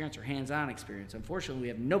education experience or hands-on experience. Unfortunately, we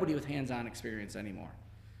have nobody with hands-on experience anymore.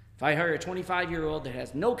 If I hire a 25-year-old that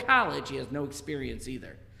has no college, he has no experience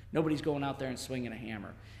either. Nobody's going out there and swinging a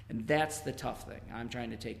hammer. And that's the tough thing. I'm trying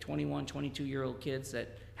to take 21, 22-year-old kids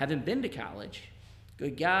that haven't been to college,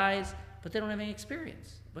 good guys, but they don't have any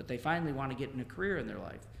experience. But they finally want to get in a career in their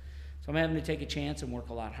life. So I'm having to take a chance and work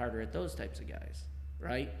a lot harder at those types of guys,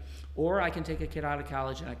 right? Or I can take a kid out of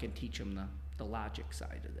college and I can teach them the logic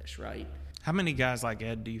side of this, right? How many guys like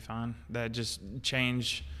Ed do you find that just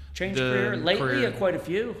change career? Lately, quite a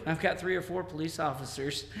few. I've got 3 or 4 police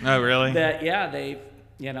officers. Oh, really? They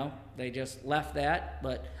just left that.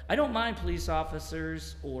 But I don't mind police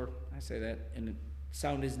officers, or I say that and it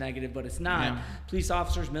sound is negative, but it's not. Yeah. Police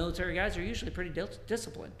officers, military guys are usually pretty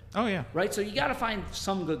disciplined. Oh, yeah. Right? So you got to find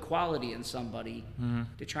some good quality in somebody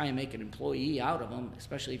to try and make an employee out of them,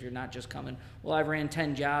 especially if you're not just coming, well, I've ran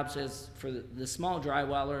 10 jobs for the small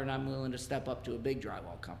drywaller, and I'm willing to step up to a big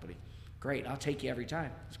drywall company. Great, I'll take you every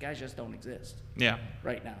time. Those guys just don't exist. Yeah.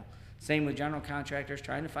 Right now. Same with general contractors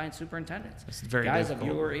trying to find superintendents. It's very guys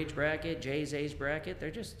difficult. of your age bracket, Jay's age bracket,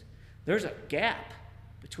 there's a gap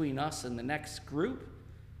between us and the next group.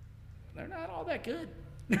 They're not all that good.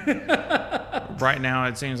 Right now,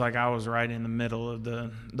 it seems like I was right in the middle of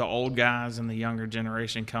the old guys and the younger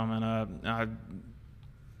generation coming up. I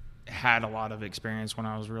had a lot of experience when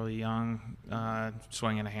I was really young,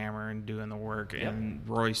 swinging a hammer and doing the work. Yep. And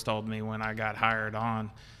Royce told me when I got hired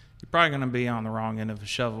on, you're probably going to be on the wrong end of a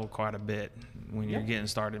shovel quite a bit when you're getting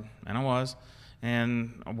started. And I was.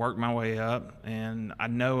 And I worked my way up, and I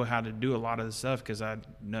know how to do a lot of the stuff because I've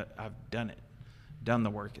done it, done the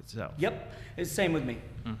work itself. Yep, it's the same with me.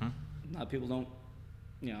 A lot of people don't,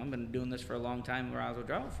 I've been doing this for a long time. Where I was a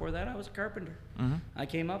drywall. Before that, I was a carpenter. I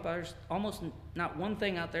came up, there's almost not one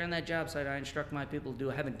thing out there in that job site I instruct my people to do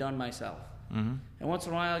I haven't done myself. And once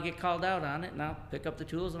in a while, I'll get called out on it, and I'll pick up the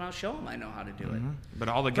tools, and I'll show them I know how to do it. But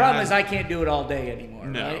all the problem is I can't do it all day anymore,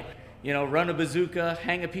 no. Right? Run a bazooka,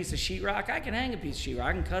 hang a piece of sheetrock. I can hang a piece of sheetrock.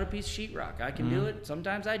 I can cut a piece of sheetrock. I can do it.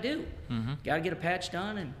 Sometimes I do. Got to get a patch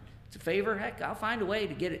done, and it's a favor. Heck, I'll find a way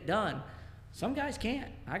to get it done. Some guys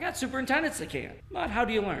can't. I got superintendents that can't. But how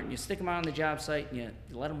do you learn? You stick them out on the job site, and you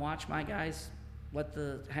let them watch my guys, let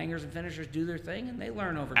the hangers and finishers do their thing, and they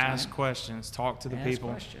learn over time. Ask questions. Talk to the people.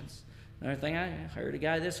 Ask questions. Another thing, I heard a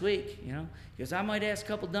guy this week, he goes, I might ask a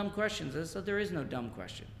couple dumb questions. I said, there is no dumb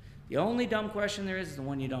question. The only dumb question there is the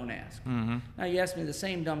one you don't ask. Now, you ask me the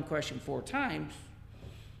same dumb question 4 times,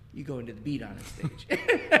 you go into the beat on it stage.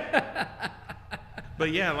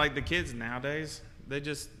 But yeah, like the kids nowadays, they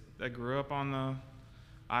grew up on the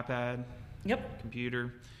iPad,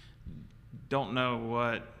 computer, don't know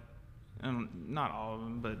what, not all of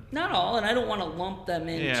them, but... Not all, and I don't want to lump them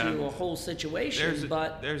into a whole situation,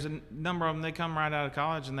 but... There's a number of them, they come right out of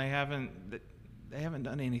college and they haven't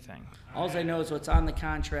done anything. All they know is what's on the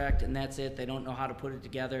contract, and that's it. They don't know how to put it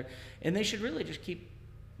together. And they should really just keep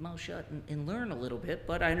mouth shut and learn a little bit.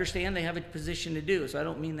 But I understand they have a position to do, so I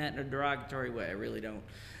don't mean that in a derogatory way. I really don't.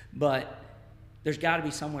 But there's got to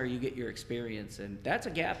be somewhere you get your experience, and that's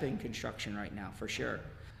a gap in construction right now, for sure.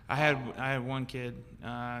 I had one kid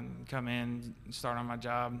come in, start on my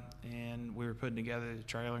job, and we were putting together the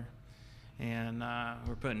trailer, and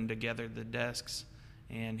we're putting together the desks,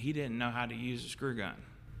 and he didn't know how to use a screw gun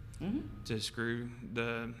to screw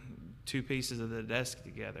the two pieces of the desk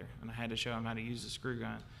together, and I had to show him how to use the screw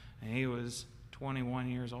gun, and he was 21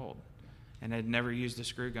 years old and had never used a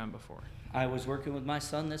screw gun before. I was working with my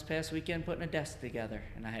son this past weekend putting a desk together,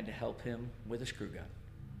 and I had to help him with a screw gun.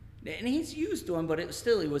 And he's used to them, but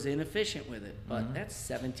he was inefficient with it. But that's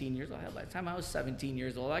 17 years old. By the time I was 17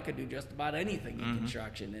 years old, I could do just about anything in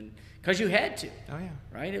construction, and because you had to. Oh, yeah.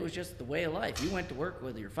 Right? It was just the way of life. You went to work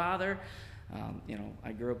with your father.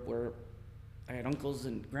 I grew up where I had uncles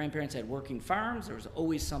and grandparents had working farms. There was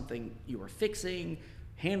always something you were fixing,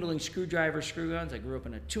 handling screwdrivers, screw guns. I grew up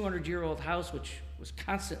in a 200-year-old house, which was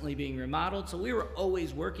constantly being remodeled. So we were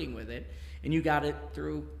always working with it, and you got it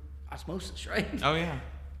through osmosis, right? Oh, yeah.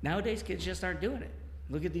 Nowadays, kids just aren't doing it.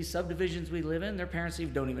 Look at these subdivisions we live in. Their parents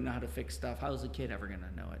don't even know how to fix stuff. How is a kid ever going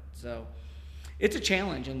to know it? So it's a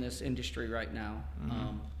challenge in this industry right now.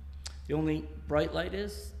 The only bright light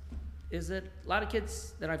is that a lot of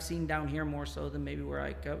kids that I've seen down here more so than maybe where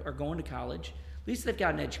I go are going to college. At least they've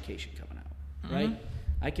got an education coming out, right?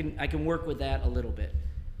 I can work with that a little bit.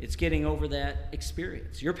 It's getting over that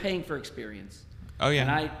experience. You're paying for experience. Oh,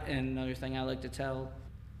 yeah. And another thing I like to tell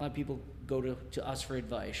a lot of people go to us for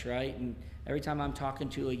advice, right? And every time I'm talking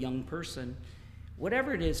to a young person,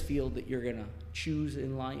 whatever it is field that you're going to choose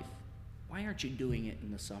in life, why aren't you doing it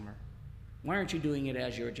in the summer? Why aren't you doing it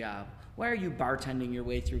as your job? Why are you bartending your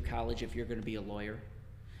way through college if you're going to be a lawyer?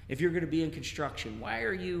 If you're going to be in construction, why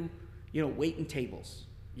are you, waiting tables?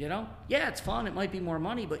 Yeah, it's fun. It might be more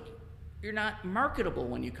money, but you're not marketable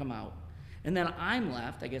when you come out. And then I'm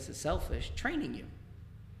left, I guess it's selfish, training you.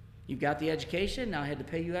 You've got the education, now I had to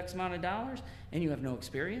pay you X amount of dollars, and you have no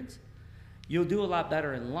experience. You'll do a lot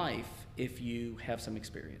better in life if you have some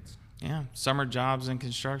experience. Yeah, summer jobs in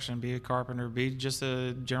construction, be a carpenter, be just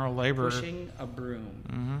a general laborer. Pushing a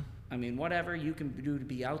broom. I mean, whatever you can do to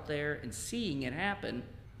be out there and seeing it happen.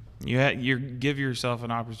 You give yourself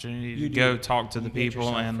an opportunity to go talk to the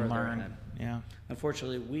people and learn. Ahead. Yeah.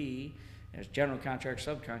 Unfortunately, we, as general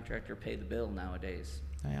contractor, subcontractor, pay the bill nowadays.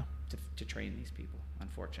 Yeah. To train these people,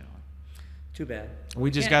 unfortunately. Too bad.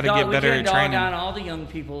 We just got to get better at training. We can't dog on all the young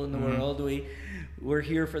people in the world. We're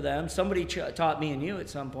here for them. Somebody taught me and you at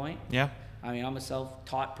some point. Yeah. I mean, I'm a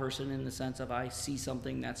self-taught person in the sense of I see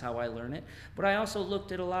something, that's how I learn it. But I also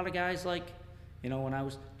looked at a lot of guys like, when I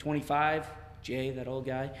was 25, Jay, that old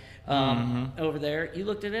guy, over there, you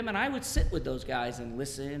looked at him, and I would sit with those guys and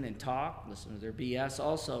listen and talk, listen to their BS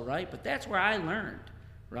also, right? But that's where I learned,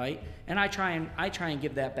 right? And I try and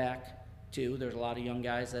give that back too. There's a lot of young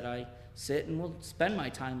guys that I sit and will spend my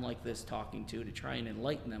time like this talking to try and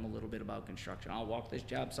enlighten them a little bit about construction. I'll walk this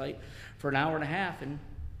job site for an hour and a half and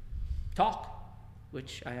talk,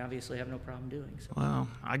 which I obviously have no problem doing. So. Well,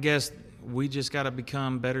 I guess we just got to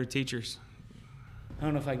become better teachers. I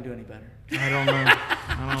don't know if I can do any better. I don't know.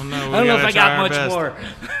 I don't know if I got much more.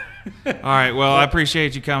 All right. Well, I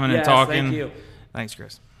appreciate you coming and talking. Thank you. Thanks,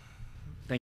 Chris.